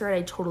answer it.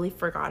 I totally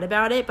forgot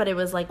about it. But it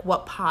was, like,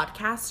 what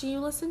podcast do you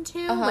listen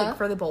to? Like,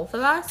 for the both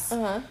of us.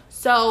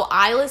 So,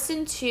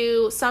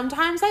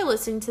 sometimes I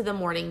listen to The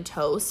Morning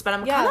Toast, but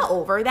I'm kind of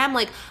over them.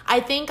 Like, I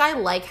think I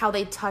like how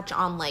they touch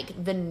on,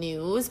 like, the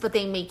news, but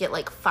they make it,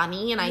 like,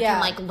 funny, and I can,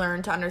 like,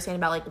 learn to understand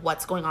about, like,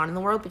 what's going on in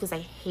the world, because I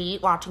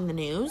hate watching the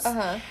news.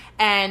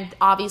 And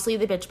obviously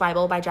The Bitch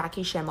Bible by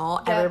Jackie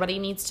Schimmel. Everybody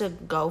needs to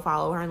go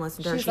follow her and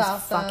listen to her. She's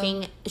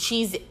awesome.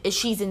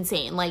 She's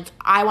insane. Like,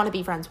 I want to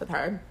be friends with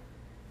her.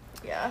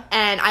 Yeah.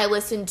 And I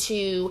listened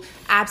to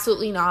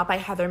Absolutely Not by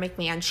Heather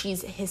McMahon.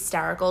 She's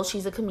hysterical.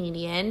 She's a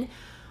comedian.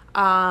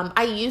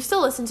 I used to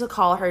listen to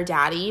Call Her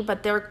Daddy,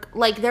 but they're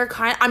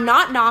kind of, I'm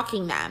not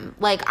knocking them.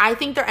 Like, I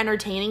think they're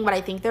entertaining, but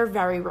I think they're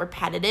very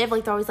repetitive.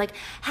 Like, they're always like,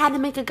 how to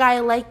make a guy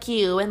like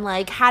you, and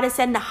like, how to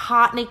send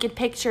hot naked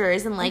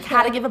pictures, and like,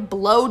 how to give a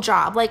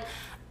blowjob. Like,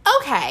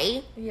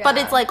 okay. But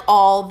it's like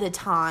all the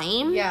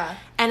time. Yeah.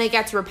 And it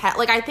gets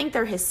like, I think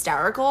they're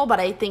hysterical, but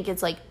I think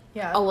it's like,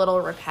 a little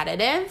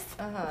repetitive.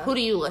 Who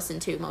do you listen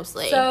to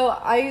mostly? So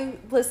I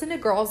listen to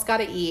Girls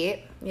Gotta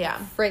Eat. Yeah.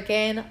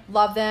 Freaking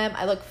love them.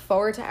 I look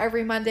forward to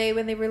every Monday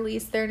when they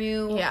release their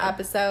new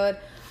episode.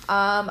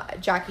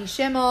 Jackie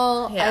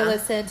Schimmel. I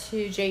listen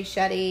to Jay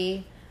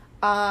Shetty.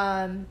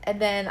 And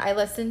then I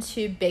listen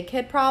to Big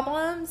Kid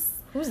Problems.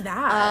 Who's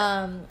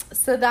that?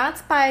 So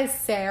that's by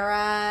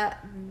Sarah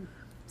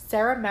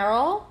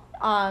Merrill.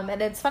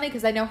 And it's funny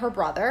because I know her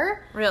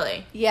brother.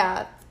 Really?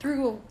 Yeah.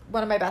 Through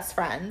one of my best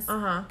friends.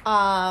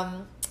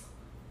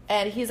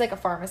 And he's like a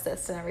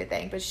pharmacist and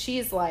everything, but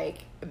she's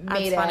like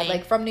made it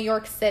like from New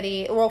York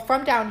City,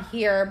 from down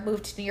here,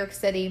 moved to New York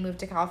City, moved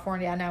to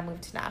California, and now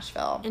moved to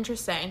Nashville.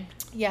 Interesting.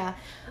 Yeah.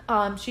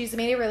 She's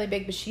made it really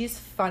big, but she's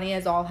funny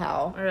as all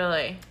hell.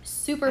 Really?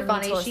 Super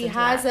funny. She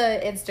has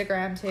a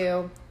Instagram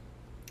too.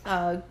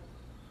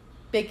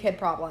 Big Kid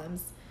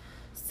Problems.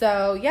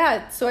 So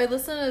yeah, so I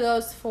listen to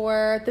those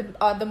for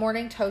the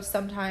Morning Toast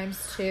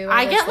sometimes too.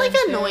 I get like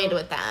annoyed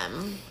with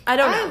them. I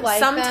don't know.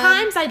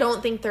 Sometimes I don't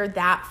think they're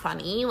that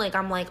funny. Like,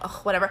 I'm like,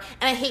 oh, whatever.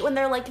 And I hate when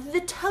they're like the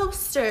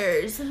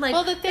toasters and like,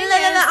 well, the thing is,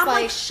 I'm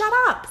like, shut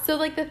up. So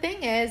like the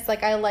thing is,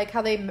 like, I like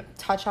how they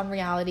touch on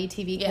reality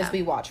TV because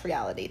we watch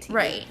reality TV,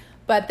 right?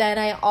 But then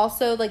I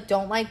also like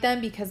don't like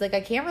them because like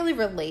I can't really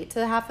relate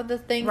to half of the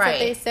things that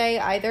they say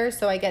either.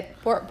 So I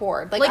get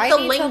bored. Like I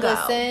need to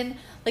listen.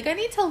 Like, I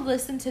need to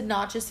listen to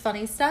not just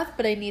funny stuff,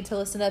 but I need to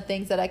listen to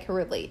things that I can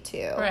relate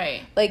to.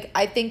 Right. Like,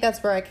 I think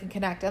that's where I can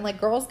connect. And,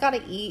 like, Girls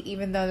Gotta Eat,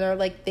 even though they're,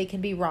 like, they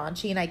can be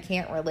raunchy and I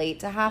can't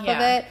relate to half of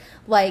it.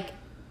 Like,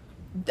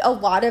 a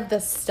lot of the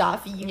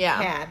stuff you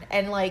can.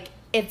 And, like,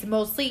 it's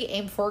mostly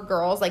aimed for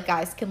girls. Like,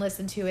 guys can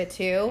listen to it,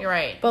 too.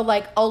 Right. But,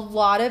 like, a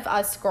lot of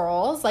us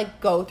girls, like,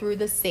 go through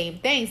the same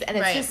things. And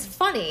it's just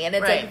funny. And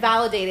it's, like,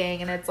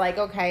 validating. And it's, like,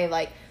 okay,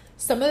 like,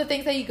 some of the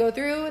things that you go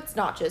through, it's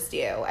not just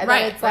you. And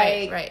then it's,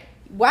 like...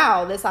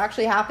 wow, this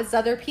actually happens to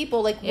other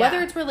people. Like,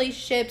 whether it's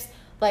relationships,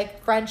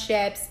 like,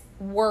 friendships,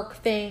 work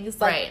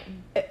things, like,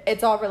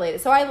 it's all related.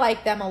 So I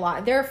like them a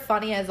lot. They're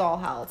funny as all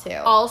hell,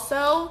 too.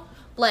 Also,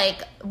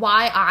 like,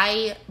 why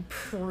I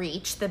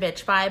preach the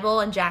Bitch Bible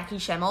and Jackie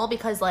Schimmel,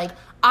 because, like,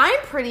 I'm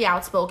pretty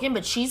outspoken,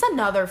 but she's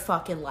another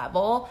fucking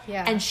level.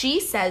 Yeah. And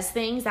she says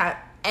things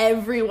that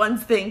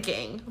everyone's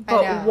thinking,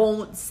 but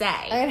won't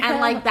say. And,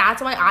 like,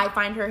 that's why I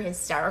find her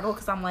hysterical,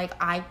 because I'm like,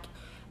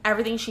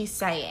 everything she's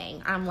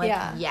saying, I'm like,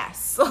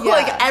 yes.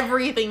 Like,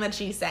 everything that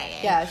she's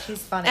saying. Yeah,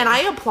 she's funny. And I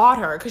applaud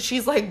her, because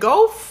she's like,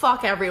 go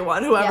fuck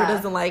everyone, whoever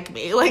doesn't like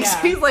me. Like,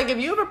 she's like, if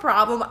you have a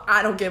problem,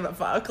 I don't give a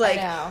fuck. Like,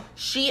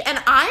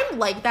 and I'm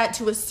like that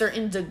to a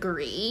certain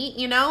degree,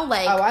 you know?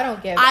 Like, oh, I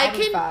don't give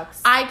any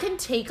fucks. I can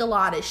take a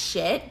lot of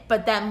shit,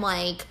 but then,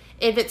 like,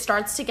 if it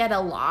starts to get a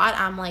lot,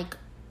 I'm like,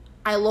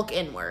 I look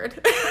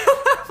inward.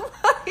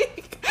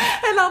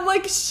 And I'm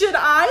like, should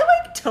I,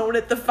 like, tone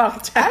it the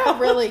fuck down? I don't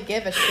really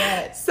give a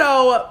shit.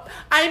 So,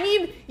 I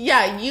mean,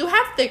 yeah, you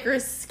have thicker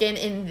skin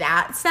in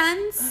that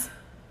sense.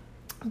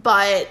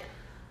 But,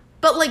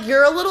 like,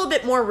 you're a little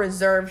bit more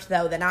reserved,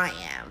 though, than I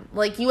am.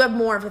 Like, you have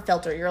more of a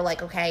filter. You're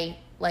like, okay,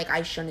 like,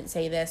 I shouldn't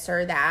say this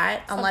or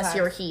that unless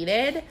you're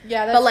heated.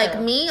 Yeah, that's But, like,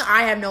 true. me,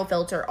 I have no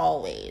filter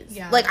always.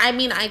 Yeah. Like, I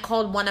mean, I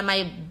called one of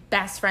my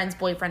best friend's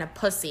boyfriend a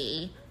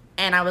pussy.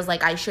 And I was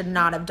like, I should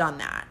not have done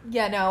that.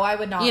 Yeah, no, I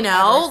would not. You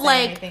know,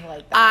 like, anything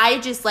like that. I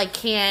just, like,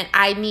 can't.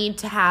 I need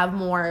to have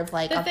more of,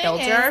 like, a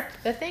filter.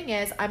 The thing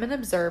is, I'm an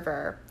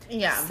observer.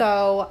 Yeah.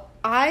 So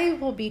I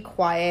will be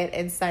quiet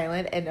and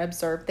silent and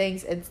observe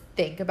things and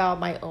think about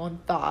my own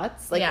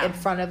thoughts, like, in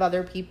front of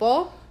other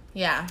people.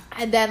 Yeah.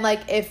 And then,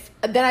 like,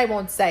 then I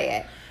won't say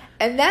it.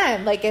 And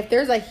then, like, if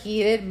there's a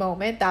heated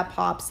moment that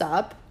pops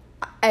up,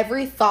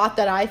 every thought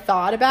that I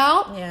thought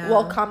about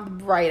will come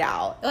right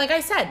out. Like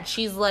I said,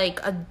 she's like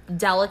a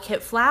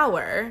delicate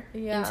flower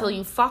until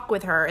you fuck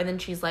with her, and then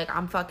she's like,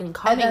 I'm fucking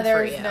coming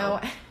for you.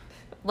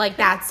 Like,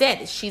 that's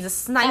it. She's a And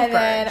sniper.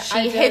 then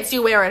She hits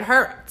you where it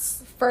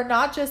hurts. For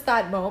not just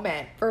that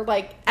moment, for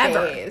like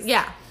Ever. days.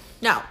 Yeah.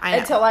 No, I know.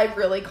 Until I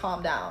really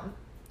calm down.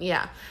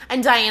 Yeah.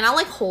 And Diana,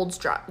 like, holds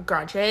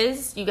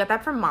grudges. You get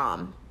that from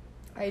mom.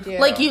 I do.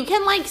 Like, you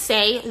can, like,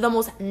 say the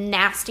most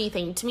nasty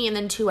thing to me, and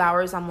then 2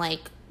 hours I'm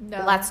like,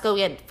 No. let's go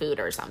get food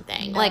or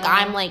something. No. Like,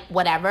 I'm like,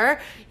 whatever.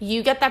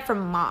 You get that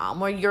from mom,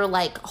 where you're,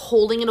 like,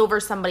 holding it over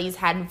somebody's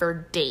head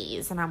for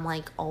days. And I'm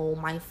like, oh,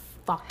 my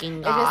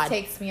fucking God. It just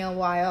takes me a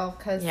while,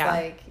 because,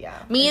 like,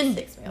 Me it and,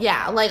 takes me a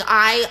yeah, while. like,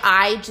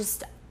 I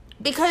just...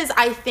 Because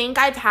I think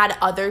I've had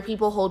other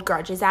people hold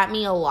grudges at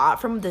me a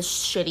lot from the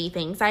shitty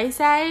things I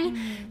say,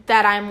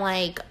 that I'm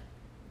like...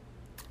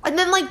 And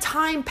then, like,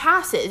 time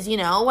passes, you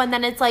know? And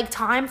then it's like,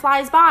 time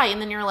flies by,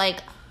 and then you're like...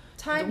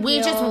 We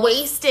just heals.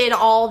 wasted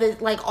all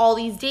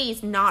these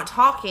days not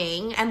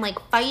talking and, like,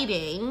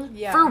 fighting.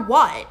 Yeah. For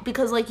what?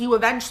 Because, like, you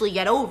eventually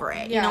get over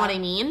it. You Yeah. know what I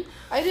mean?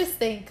 I just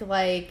think,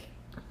 like,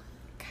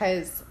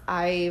 because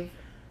I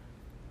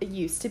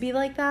used to be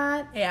like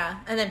that. Yeah.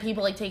 And then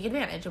people, like, take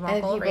advantage and walk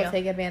And all over people you.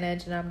 take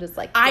advantage, and I'm just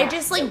like, I yeah,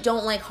 just, like, nope.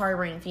 don't like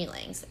harboring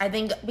feelings. I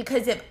think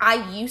because if I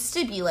used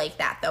to be like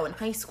that, though, in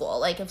high school.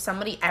 Like, if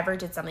somebody ever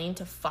did something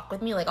to fuck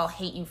with me, like, I'll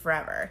hate you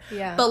forever.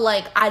 Yeah. But,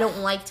 like, I don't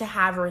like to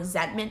have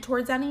resentment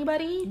towards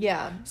anybody.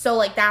 Yeah. So,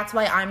 like, that's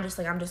why I'm just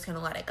going to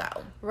let it go.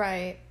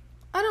 Right.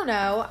 I don't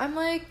know. I'm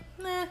like,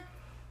 nah.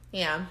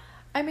 Yeah.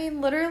 I mean,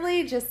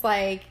 literally just,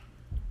 like,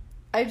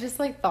 I just,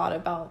 like, thought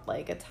about,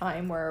 like, a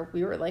time where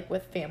we were, like,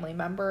 with family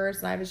members,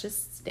 and I was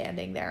just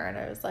standing there, and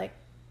I was like,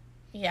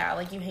 Yeah,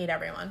 like, you hate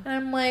everyone. and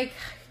I'm like,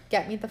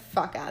 get me the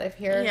fuck out of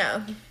here.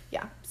 Yeah.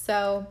 Yeah.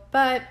 So,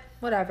 but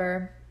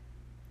whatever.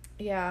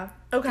 Yeah.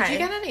 Okay. Did you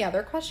get any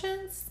other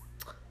questions?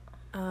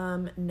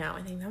 No,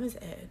 I think that was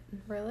it.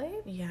 Really?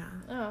 Yeah.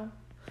 Oh.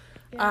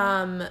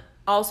 Yeah.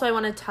 Also, I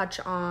want to touch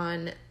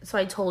on, so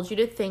I told you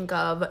to think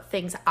of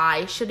things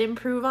I should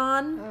improve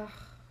on, Ugh.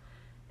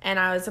 and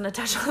I was going to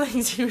touch on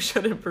things you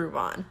should improve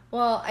on.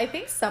 Well, I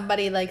think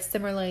somebody, like,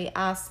 similarly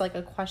asked, like,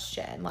 a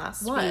question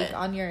last What? week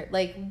on your,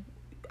 like,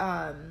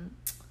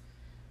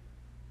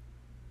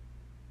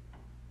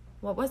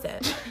 What was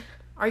it?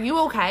 Are you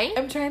okay?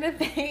 I'm trying to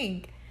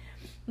think.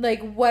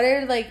 Like, what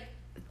are, like,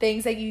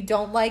 things that you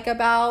don't like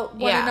about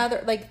one Yeah.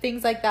 another? Like,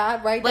 things like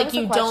that, right? Like, That was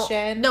a you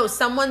question. don't, no,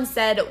 someone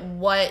said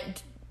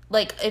what,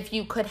 like, if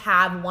you could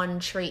have one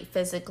trait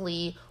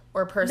physically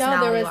or No,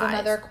 personality there was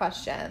another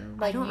question.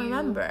 Like, I don't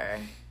remember.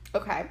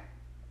 Okay.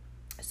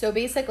 So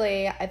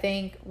basically, I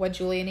think what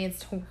Julia needs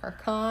to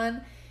work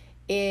on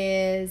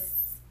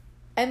is,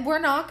 and we're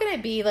not going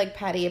to be, like,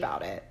 petty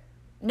about it.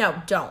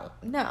 No, don't.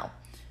 No.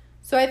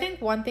 So I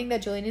think one thing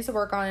that Julia needs to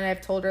work on, and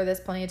I've told her this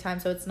plenty of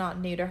times, so it's not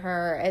new to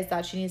her, is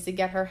that she needs to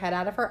get her head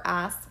out of her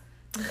ass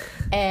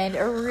and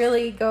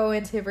really go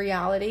into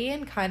reality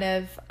and kind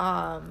of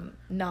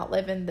not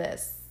live in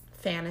this.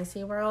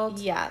 Fantasy world?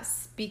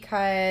 Yes,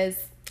 because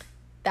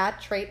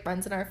that trait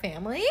runs in our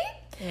family.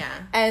 Yeah.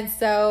 And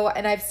so,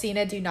 and I've seen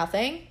it do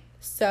nothing.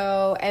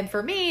 So, and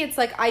for me, it's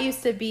like I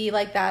used to be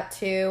like that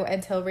too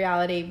until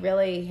reality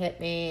really hit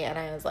me, and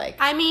I was like,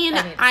 I mean,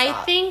 I need to I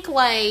stop. think,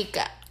 like...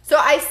 So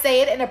I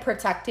say it in a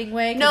protecting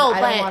way. 'Cause No, I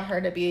but- don't want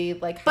her to be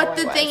like. How But I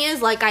the was. thing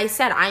is, like I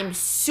said, I'm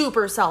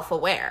super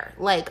self-aware.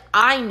 Like,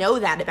 I know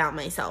that about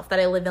myself, that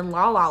I live in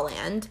La La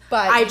Land.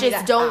 But I you need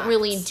just to don't act.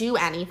 really do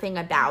anything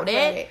about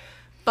it. Right.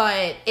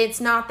 But it's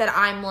not that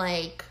I'm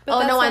like, But oh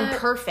that's no, I'm what-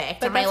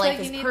 perfect but and my that's life what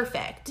is you need-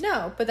 perfect.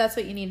 No, but that's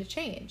what you need to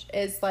change.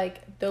 Is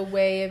like the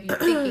way of you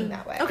thinking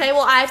that way. Okay,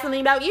 well, I have something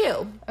about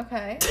you.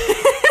 Okay.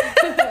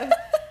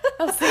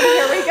 Oh, see,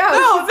 here we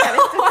go. She's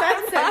getting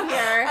defensive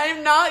here.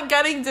 I'm not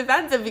getting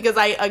defensive because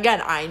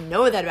I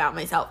know that about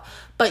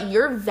myself. But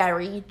you're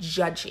very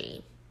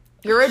judgy.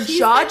 You're a She's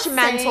been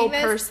judgmental saying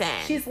this- person.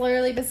 She's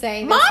literally been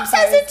saying this Mom since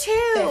says I it was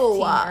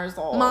too. 15 years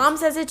old. Mom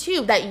says it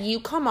too. That you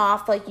come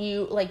off like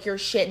your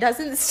shit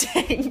doesn't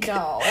stink.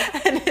 No.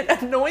 And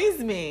it annoys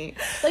me.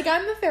 Like,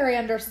 I'm a very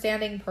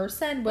understanding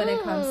person when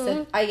it comes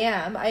to... I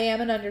am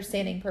an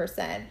understanding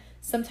person.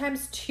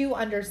 Sometimes too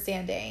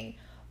understanding.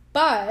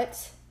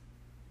 But,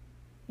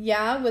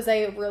 yeah, was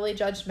I really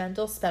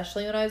judgmental,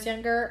 especially when I was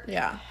younger?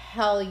 Yeah.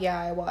 Hell yeah,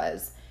 I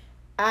was.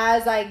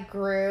 As I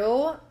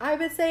grew, I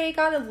would say it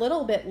got a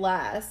little bit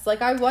less.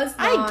 Like, I was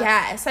not... I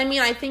guess. I mean,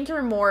 I think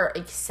you're more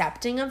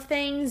accepting of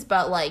things,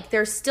 but like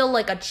there's still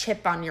like a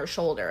chip on your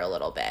shoulder a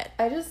little bit.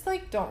 I just,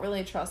 like, don't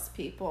really trust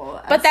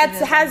people. But that as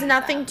soon as I has meet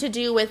nothing them. to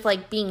do with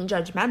like being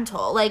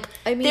judgmental. Like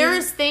I mean-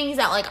 there's things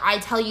that like I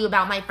tell you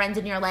about my friends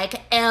and you're like, "Ew,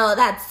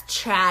 that's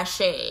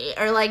trashy,"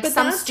 or like But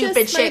some that's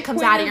stupid just my shit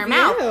comes point out of of your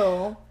mouth.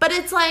 view. But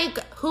it's like,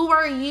 who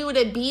are you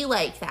to be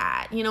like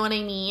that? You know what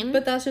I mean?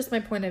 But that's just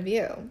my point of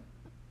view.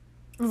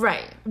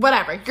 Right.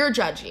 Whatever. You're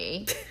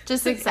judgy.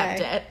 Just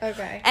accept Okay. it.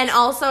 Okay. And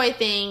also I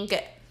think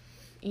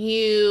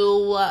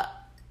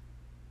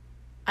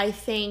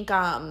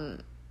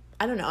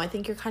I don't know, I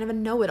think you're kind of a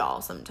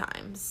know-it-all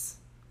sometimes.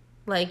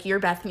 Like, you're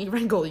Bethany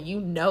Ringle.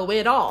 You know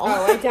it all.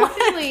 Oh, I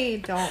definitely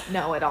don't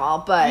know it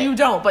all, but... You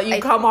don't, but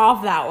you come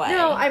off that way.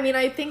 No, I mean,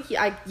 I think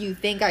you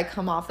think I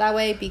come off that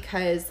way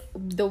because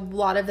a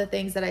lot of the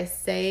things that I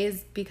say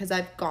is because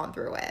I've gone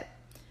through it.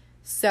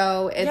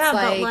 So it's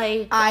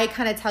like I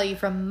kind of tell you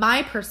from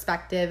my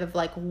perspective of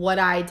like what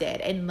I did,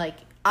 and like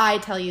I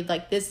tell you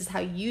like this is how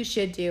you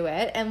should do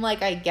it, and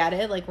like I get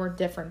it, like we're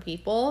different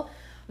people,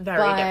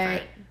 very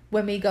different.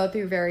 When we go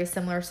through very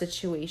similar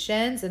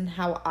situations and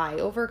how I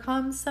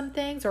overcome some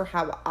things or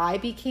how I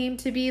became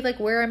to be like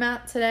where I'm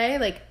at today,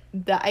 like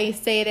I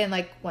say it in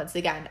like once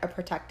again a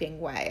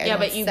protecting way. Yeah,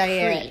 but you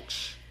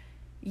preach.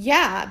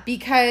 Yeah,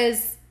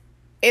 because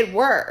it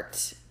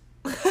worked.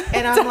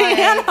 And I'm like,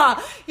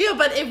 yeah,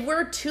 but if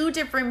we're two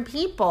different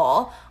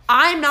people,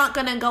 I'm not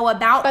gonna go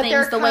about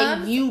things the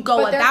way you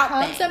go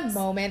about things. There comes a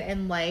moment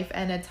in life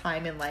and a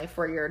time in life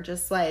where you're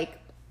just like,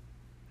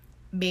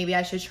 maybe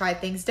I should try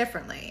things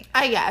differently.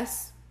 I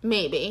guess.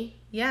 Maybe.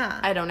 Yeah.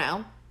 I don't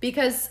know.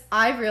 Because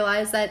I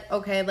realized that,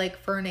 okay, like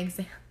for an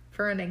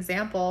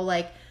example,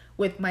 like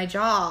with my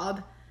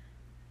job,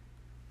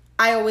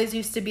 I always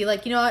used to be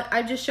like, you know what,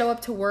 I just show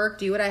up to work,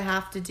 do what I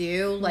have to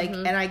do, like,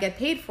 and I get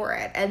paid for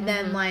it. And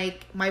then,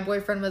 like, my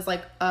boyfriend was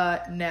like,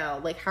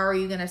 no, like, how are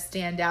you going to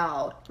stand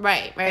out?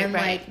 Right.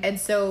 Like, and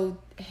so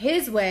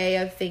his way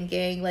of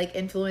thinking, like,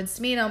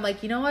 influenced me. And I'm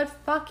like, you know what,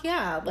 fuck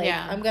yeah. Like,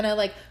 I'm going to,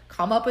 like,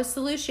 come up with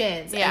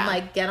solutions and,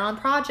 like, get on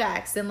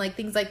projects and, like,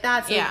 things like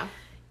that. So,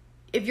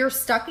 if you're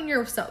stuck in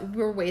your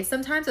ways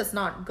sometimes, that's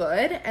not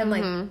good. And,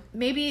 like,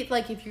 maybe,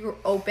 like, if you're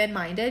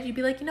open-minded, you'd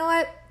be like, you know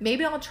what?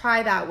 Maybe I'll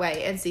try that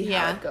way and see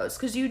how it goes.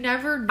 Because you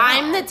never know.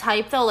 I'm the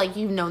type, though, like,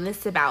 you've known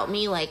this about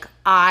me. Like,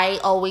 I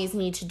always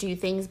need to do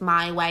things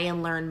my way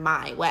and learn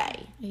my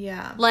way.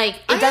 Yeah. Like,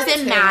 it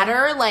doesn't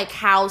matter, like,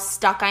 how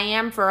stuck I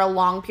am for a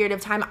long period of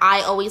time.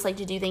 I always like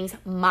to do things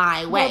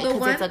my way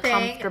because it's a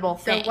comfortable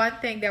thing. The one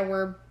thing that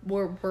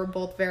we're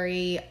both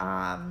very,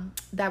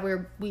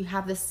 that we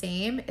have the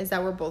same is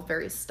that we're both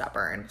very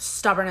stubborn.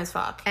 Stubborn as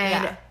fuck.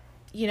 And,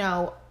 you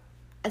know,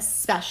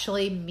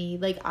 especially me,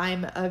 like,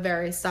 I'm a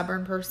very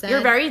stubborn person. You're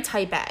very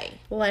type A.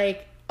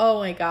 Like, oh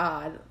my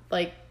God.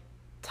 Like,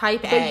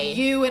 type but A.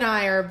 You and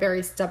I are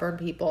very stubborn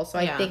people, so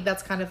I think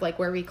that's kind of like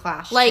where we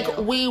clash. Like,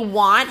 we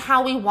want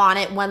how we want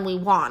it when we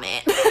want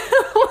it.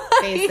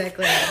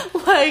 Basically.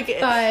 Like,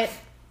 but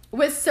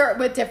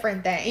with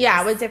different things.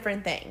 Yeah, with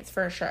different things,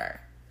 for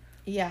sure.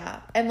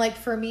 Yeah. And, like,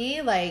 for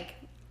me, like,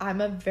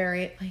 I'm a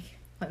very, like,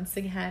 once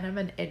again, I'm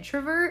an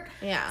introvert.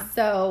 Yeah.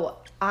 So,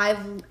 I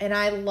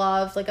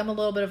love, like, I'm a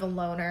little bit of a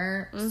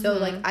loner. So,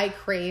 like, I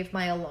crave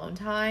my alone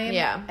time.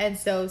 Yeah. And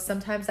so,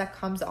 sometimes that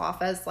comes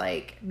off as,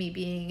 like, me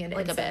being an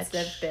like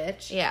insensitive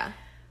bitch. Yeah.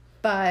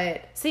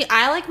 But. See,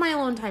 I like my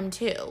alone time,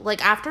 too.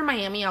 Like, after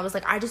Miami, I was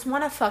like, I just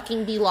want to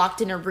fucking be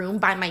locked in a room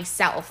by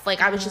myself.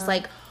 Like, I was just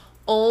like,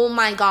 oh,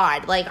 my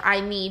God. Like, I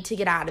need to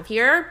get out of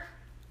here.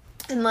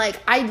 And, like,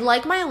 I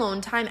like my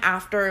alone time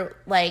after,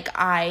 like,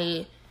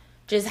 I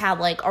just had,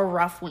 like, a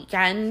rough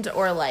weekend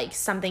or, like,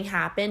 something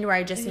happened where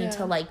I just need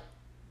to, like,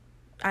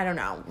 I don't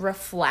know,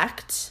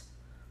 reflect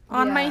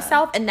on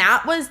myself. And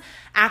that was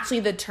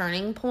actually the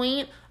turning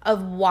point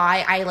of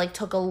why I, like,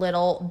 took a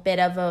little bit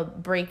of a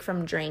break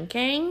from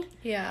drinking.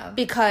 Yeah.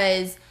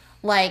 Because,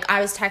 like, I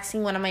was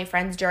texting one of my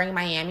friends during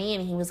Miami,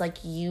 and he was like,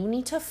 you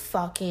need to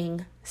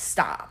fucking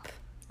stop.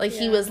 Like,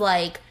 he was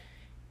like,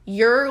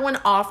 you're going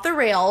off the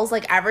rails,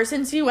 like, ever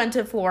since you went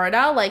to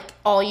Florida, like,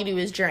 all you do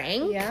is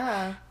drink.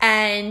 Yeah.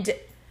 And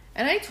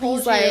I told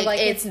you, like,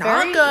 it's not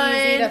very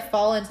good. Easy to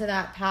fall into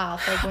that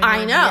path. Like, when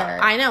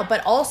I know.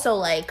 But also,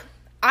 like,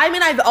 I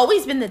mean, I've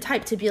always been the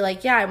type to be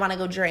like, yeah, I want to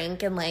go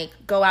drink and, like,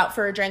 go out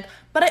for a drink.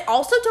 But I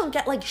also don't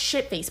get, like,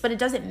 shit-faced. But it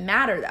doesn't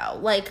matter, though.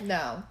 Like,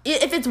 no.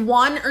 If it's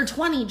 1 or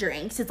 20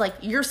 drinks, it's like,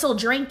 you're still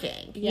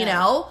drinking, you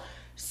know?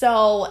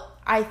 So,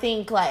 I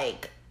think,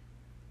 like,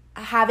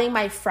 having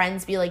my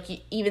friends be like,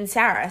 even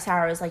Sarah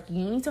was like,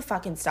 you need to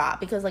fucking stop,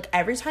 because, like,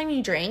 every time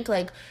you drink,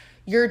 like,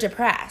 you're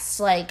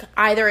depressed. Like,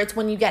 either it's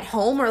when you get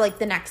home or, like,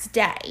 the next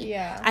day.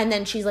 Yeah. And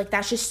then she's like,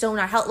 that's just so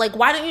not healthy. Like,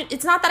 why don't you,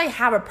 it's not that I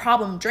have a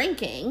problem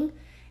drinking.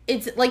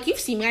 It's like, you've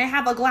seen me, I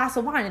have a glass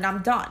of wine and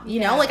I'm done, you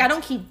know? Like, I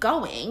don't keep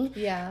going.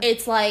 Yeah.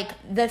 It's like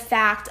the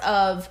fact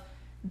of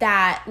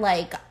that,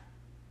 like,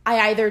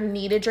 I either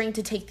need a drink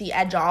to take the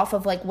edge off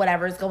of, like,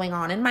 whatever's going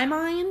on in my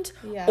mind,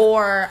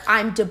 or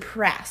I'm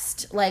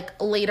depressed, like,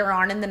 later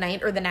on in the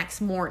night or the next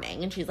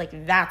morning. And she's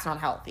like, that's not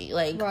healthy.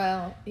 Like,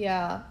 well,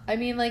 yeah. I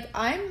mean, like,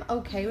 I'm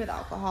okay with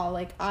alcohol.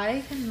 Like,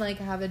 I can, like,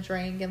 have a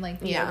drink and, like,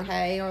 be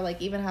okay, or,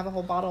 like, even have a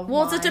whole bottle of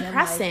wine. Well, it's a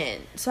depressant. And,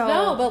 like, so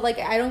no, but, like,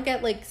 I don't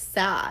get, like,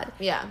 sad.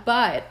 Yeah.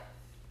 But,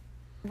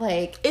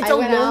 like, it's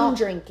alone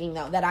drinking,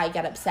 though, that I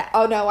get upset.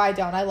 Oh, no, I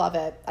don't. I love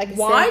it. I can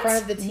sit in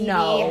front of the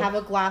TV, have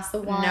a glass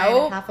of wine,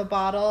 half a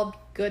bottle,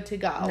 good to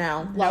go.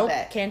 No. Love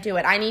it. Can't do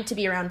it. I need to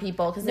be around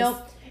people.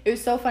 It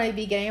was so funny at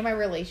the beginning of my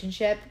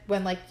relationship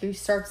when, like, you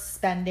start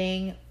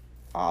spending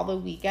all the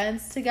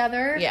weekends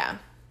together. Yeah.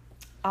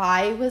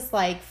 I was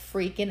like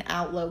freaking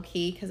out low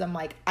key because I'm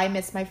like, I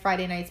miss my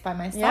Friday nights by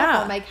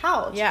myself on my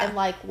couch and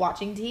like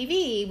watching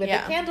TV with the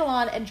candle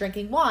on and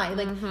drinking wine.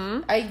 Like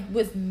I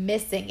was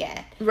missing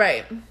it.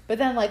 Right. But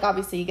then like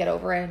obviously you get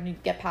over it and you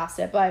get past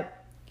it.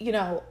 But you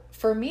know,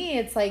 for me,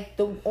 it's like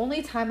the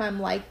only time I'm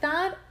like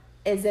that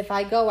is if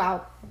I go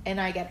out and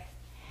I get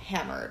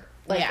hammered.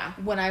 Like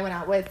when I went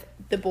out with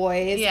the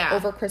boys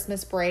over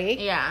Christmas break.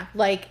 Yeah.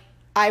 Like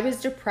I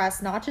was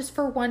depressed, not just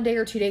for 1 day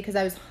or 2 days because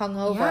I was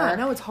hungover. Yeah,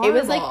 no, it's horrible. It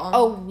was like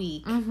a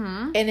week.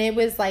 And it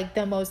was like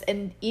the most,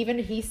 and even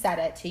he said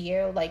it to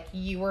you, like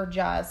you were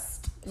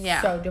just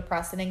so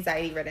depressed and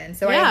anxiety ridden.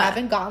 So I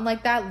haven't gotten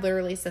like that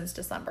literally since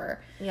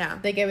December. Yeah.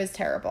 Like it was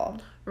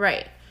terrible.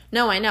 Right.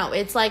 No, I know.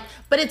 It's like,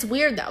 but it's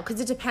weird though, because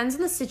it depends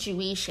on the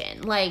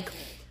situation. Like,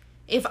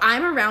 if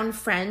I'm around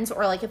friends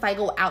or like if I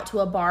go out to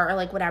a bar or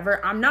like whatever,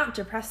 I'm not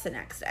depressed the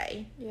next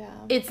day. Yeah.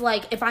 It's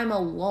like if I'm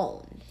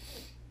alone.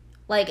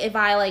 Like, if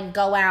I, like,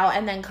 go out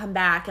and then come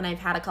back and I've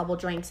had a couple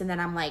drinks and then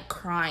I'm, like,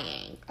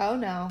 crying. Oh,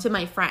 no. To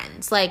my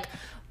friends. Like,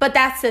 but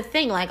that's the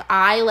thing. Like,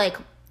 I, like,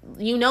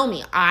 you know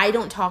me. I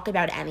don't talk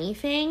about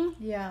anything.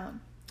 Yeah.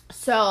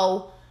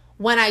 So,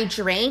 when I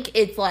drink,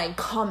 it's, like,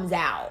 comes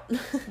out.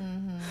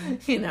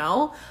 You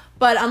know?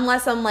 But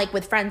unless I'm, like,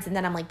 with friends and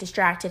then I'm, like,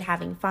 distracted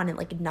having fun and,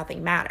 like,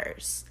 nothing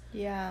matters.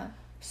 Yeah.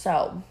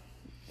 So,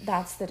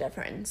 that's the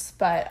difference.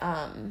 But,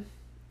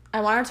 I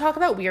want to talk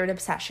about weird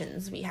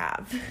obsessions we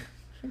have.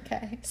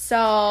 Okay.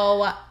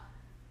 So,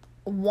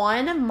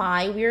 one of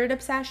my weird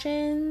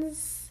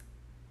obsessions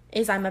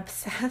is I'm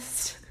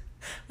obsessed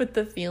with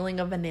the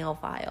feeling of a nail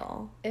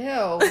file. Ew,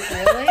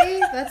 really?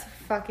 That's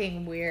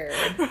fucking weird.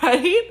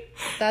 Right?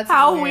 That's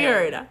how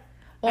weird.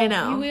 Well, I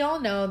know. We all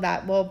know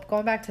that. Well,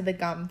 going back to the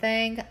gum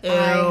thing, ew.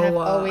 I have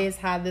always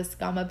had this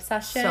gum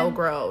obsession. So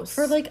gross.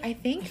 For like, I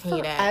think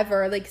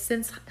forever. Like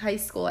since high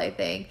school, I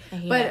think.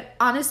 But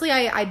honestly,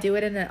 I do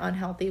it in an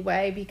unhealthy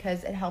way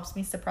because it helps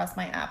me suppress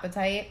my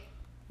appetite.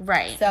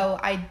 Right. So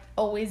I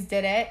always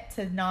did it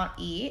to not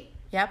eat.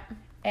 Yep.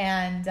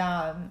 And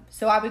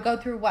so I would go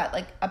through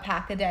like a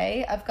pack a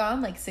day of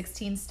gum, like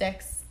 16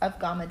 sticks of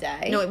gum a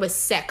day. No, it was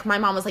sick. My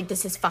mom was like,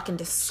 this is fucking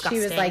disgusting.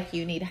 She was like,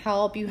 you need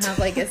help. You have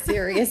like a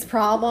serious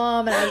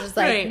problem. And I was just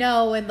like,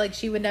 no. And like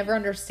she would never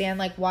understand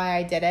like why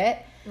I did it.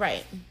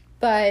 Right.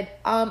 But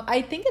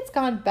I think it's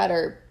gone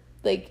better.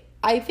 Like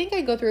I think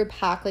I go through a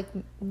pack like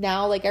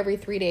now like every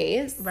 3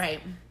 days.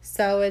 Right.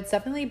 So it's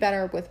definitely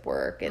better with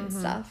work and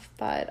stuff,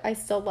 but I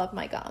still love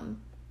my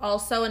gum.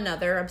 Also,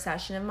 another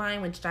obsession of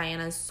mine, which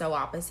Diana's so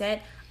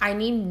opposite, I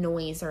need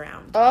noise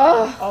around me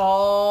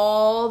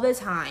all the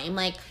time.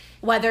 Like,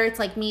 whether it's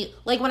like me,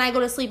 like when I go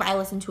to sleep, I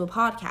listen to a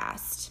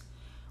podcast.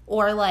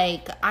 Or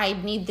like, I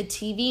need the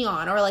TV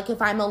on. Or like,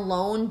 if I'm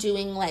alone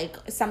doing like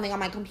something on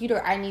my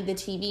computer, I need the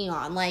TV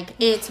on. Like,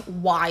 it's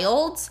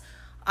wild.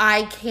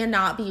 I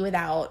cannot be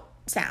without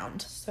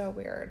sound. So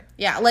weird.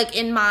 Yeah, like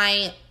in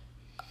my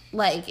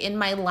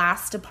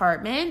last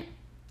apartment,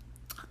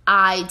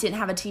 I didn't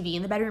have a TV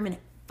in the bedroom and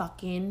it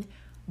fucking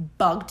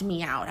bugged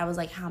me out. I was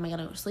like, how am I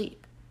gonna go to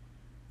sleep?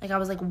 Like, I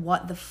was like,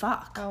 what the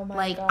fuck? Oh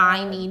my God.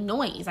 I need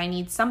noise. I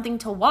need something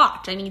to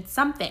watch. I need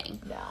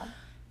something. Yeah.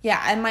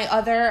 Yeah, and my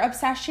other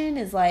obsession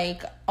is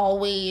like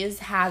always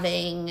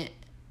having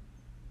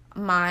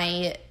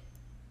my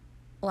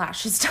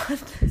lashes done.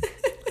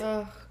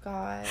 Oh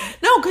God.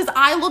 No, because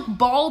I look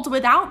bald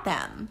without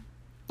them.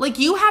 Like,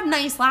 you have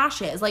nice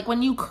lashes. Like,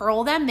 when you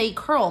curl them, they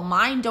curl.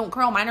 Mine don't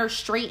curl. Mine are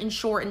straight and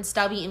short and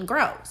stubby and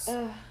gross.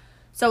 Ugh.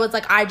 So it's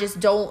like, I just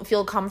don't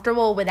feel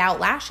comfortable without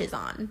lashes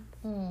on.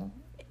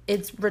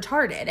 It's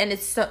retarded. And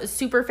it's so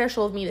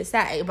superficial of me to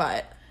say,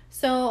 but.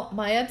 So,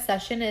 my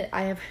obsession is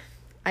I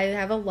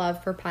have a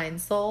love for Pine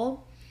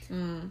Sol.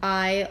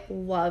 I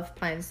love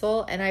Pine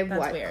Sol. And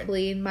I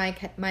clean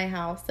my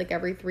house like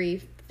every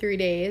three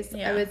days,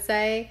 I would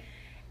say.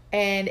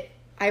 And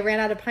I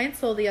ran out of Pine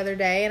Sol the other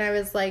day and I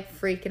was like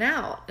freaking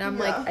out. And I'm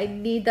like, I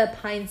need the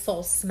Pine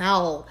Sol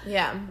smell.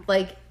 Yeah.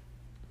 Like,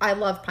 I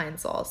love Pine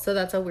Sol. So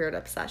that's a weird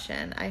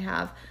obsession I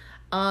have.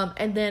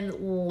 And then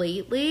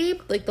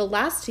lately, like the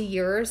last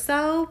year or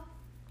so,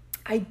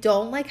 I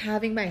don't like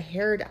having my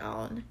hair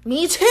down.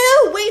 Me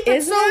too. Wait,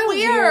 that's Isn't so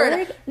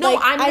weird. No,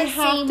 like, I'm the I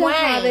have same to way.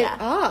 have it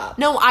up.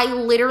 No, I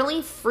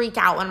literally freak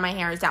out when my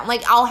hair is down.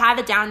 Like, I'll have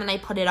it down and then I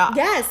put it up.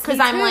 Yes,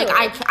 because I'm like,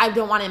 I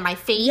don't want it in my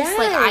face. Yes.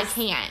 Like, I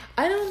can't.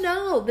 I don't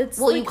know. That's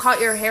well, like, you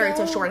cut your hair. It's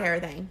a short hair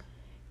thing.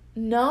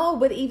 No,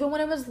 but even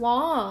when it was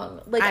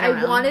long, like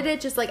I wanted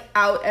it just like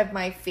out of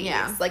my face.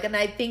 Yeah. Like, and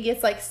I think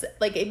it's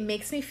like it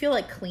makes me feel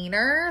like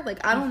cleaner.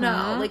 Like, I don't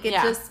know. Like, it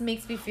just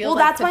makes me feel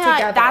like that's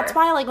why that's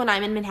why like when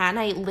I'm in Manhattan,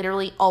 I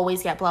literally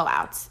always get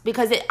blowouts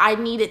because I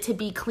need it to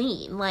be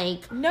clean.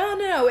 Like,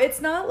 no,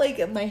 it's not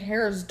like my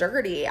hair is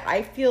dirty.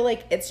 I feel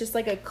like it's just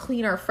like a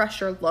cleaner,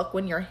 fresher look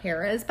when your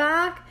hair is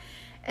back.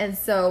 And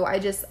so I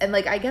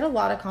get a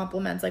lot of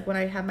compliments, like when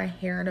I have my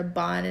hair in a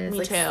bun and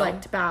it's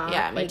slicked back.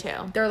 Yeah, me like,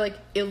 too. They're like,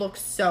 it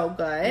looks so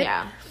good.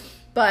 Yeah.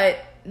 But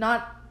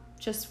not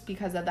just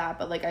because of that,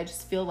 but like I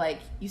just feel like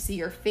you see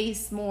your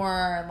face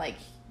more and like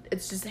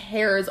it's just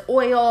hair is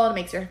oil and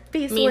it makes your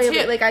face Me oily.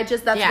 too. Like, that's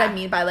what Yeah. I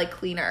mean by, like,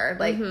 cleaner.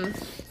 Like,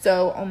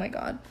 so, oh my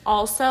God.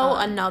 Also,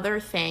 another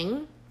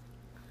thing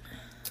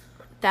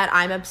that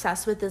I'm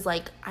obsessed with is,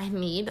 like, I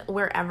need,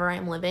 wherever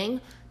I'm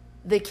living,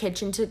 the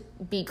kitchen to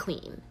be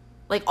clean.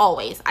 Like,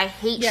 always. I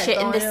hate shit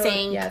in the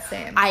sink. Yeah,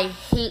 same. I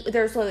hate,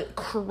 there's a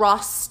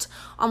crust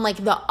on, like,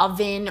 the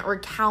oven or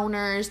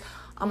counters.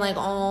 I'm like,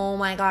 oh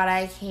my God,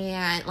 I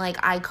can't. Like,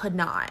 I could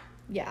not.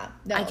 Yeah.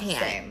 No, I can't.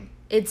 Same.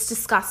 It's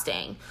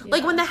disgusting. Yeah.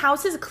 Like, when the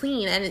house is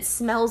clean and it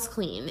smells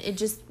clean, it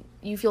just,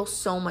 you feel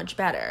so much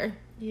better.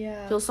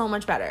 Yeah. Feel so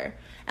much better.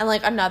 And,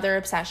 like, another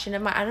obsession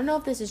of mine, I don't know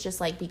if this is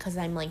just, like, because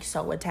I'm, like,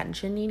 so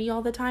attention needy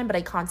all the time, but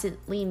I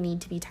constantly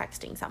need to be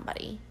texting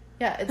somebody.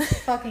 Yeah, it's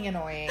fucking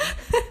annoying.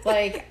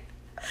 Like,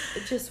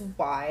 just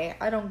why?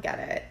 I don't get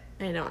it.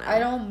 I don't know. I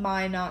don't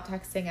mind not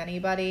texting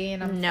anybody,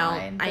 and I'm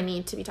fine. I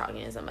need to be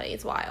talking to somebody.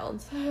 It's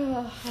wild. I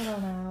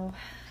don't know.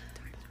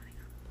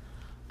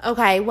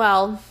 Okay,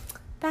 well,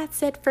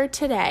 that's it for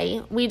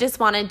today. We just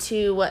wanted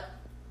to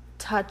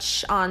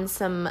touch on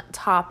some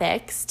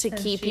topics to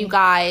keep you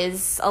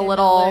guys a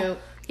little... loop.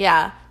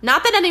 Yeah.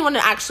 Not that anyone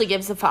actually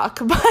gives a fuck,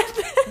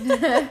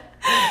 but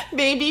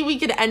maybe we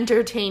could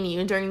entertain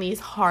you during these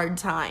hard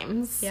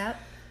times. Yep.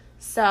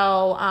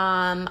 So,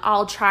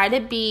 I'll try to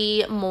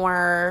be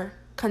more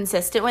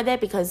consistent with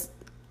it because,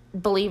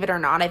 believe it or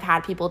not, I've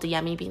had people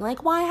DM me being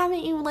like, why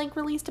haven't you, like,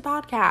 released a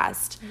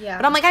podcast? Yeah.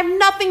 But I'm like, I have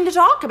nothing to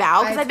talk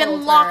about because I I've been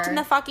told locked her. in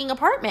the fucking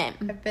apartment.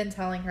 I've been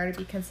telling her to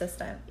be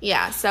consistent.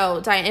 Yeah,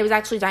 so it was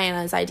actually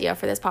Diana's idea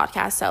for this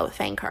podcast, so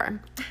thank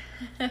her.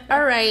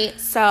 All right,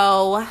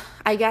 so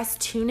I guess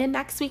tune in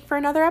next week for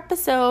another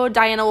episode.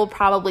 Diana will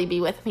probably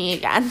be with me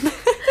again.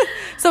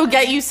 So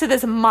get used to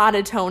this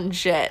monotone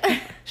shit.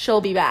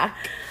 She'll be back.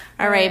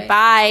 All right,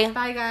 bye.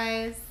 Bye,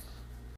 guys.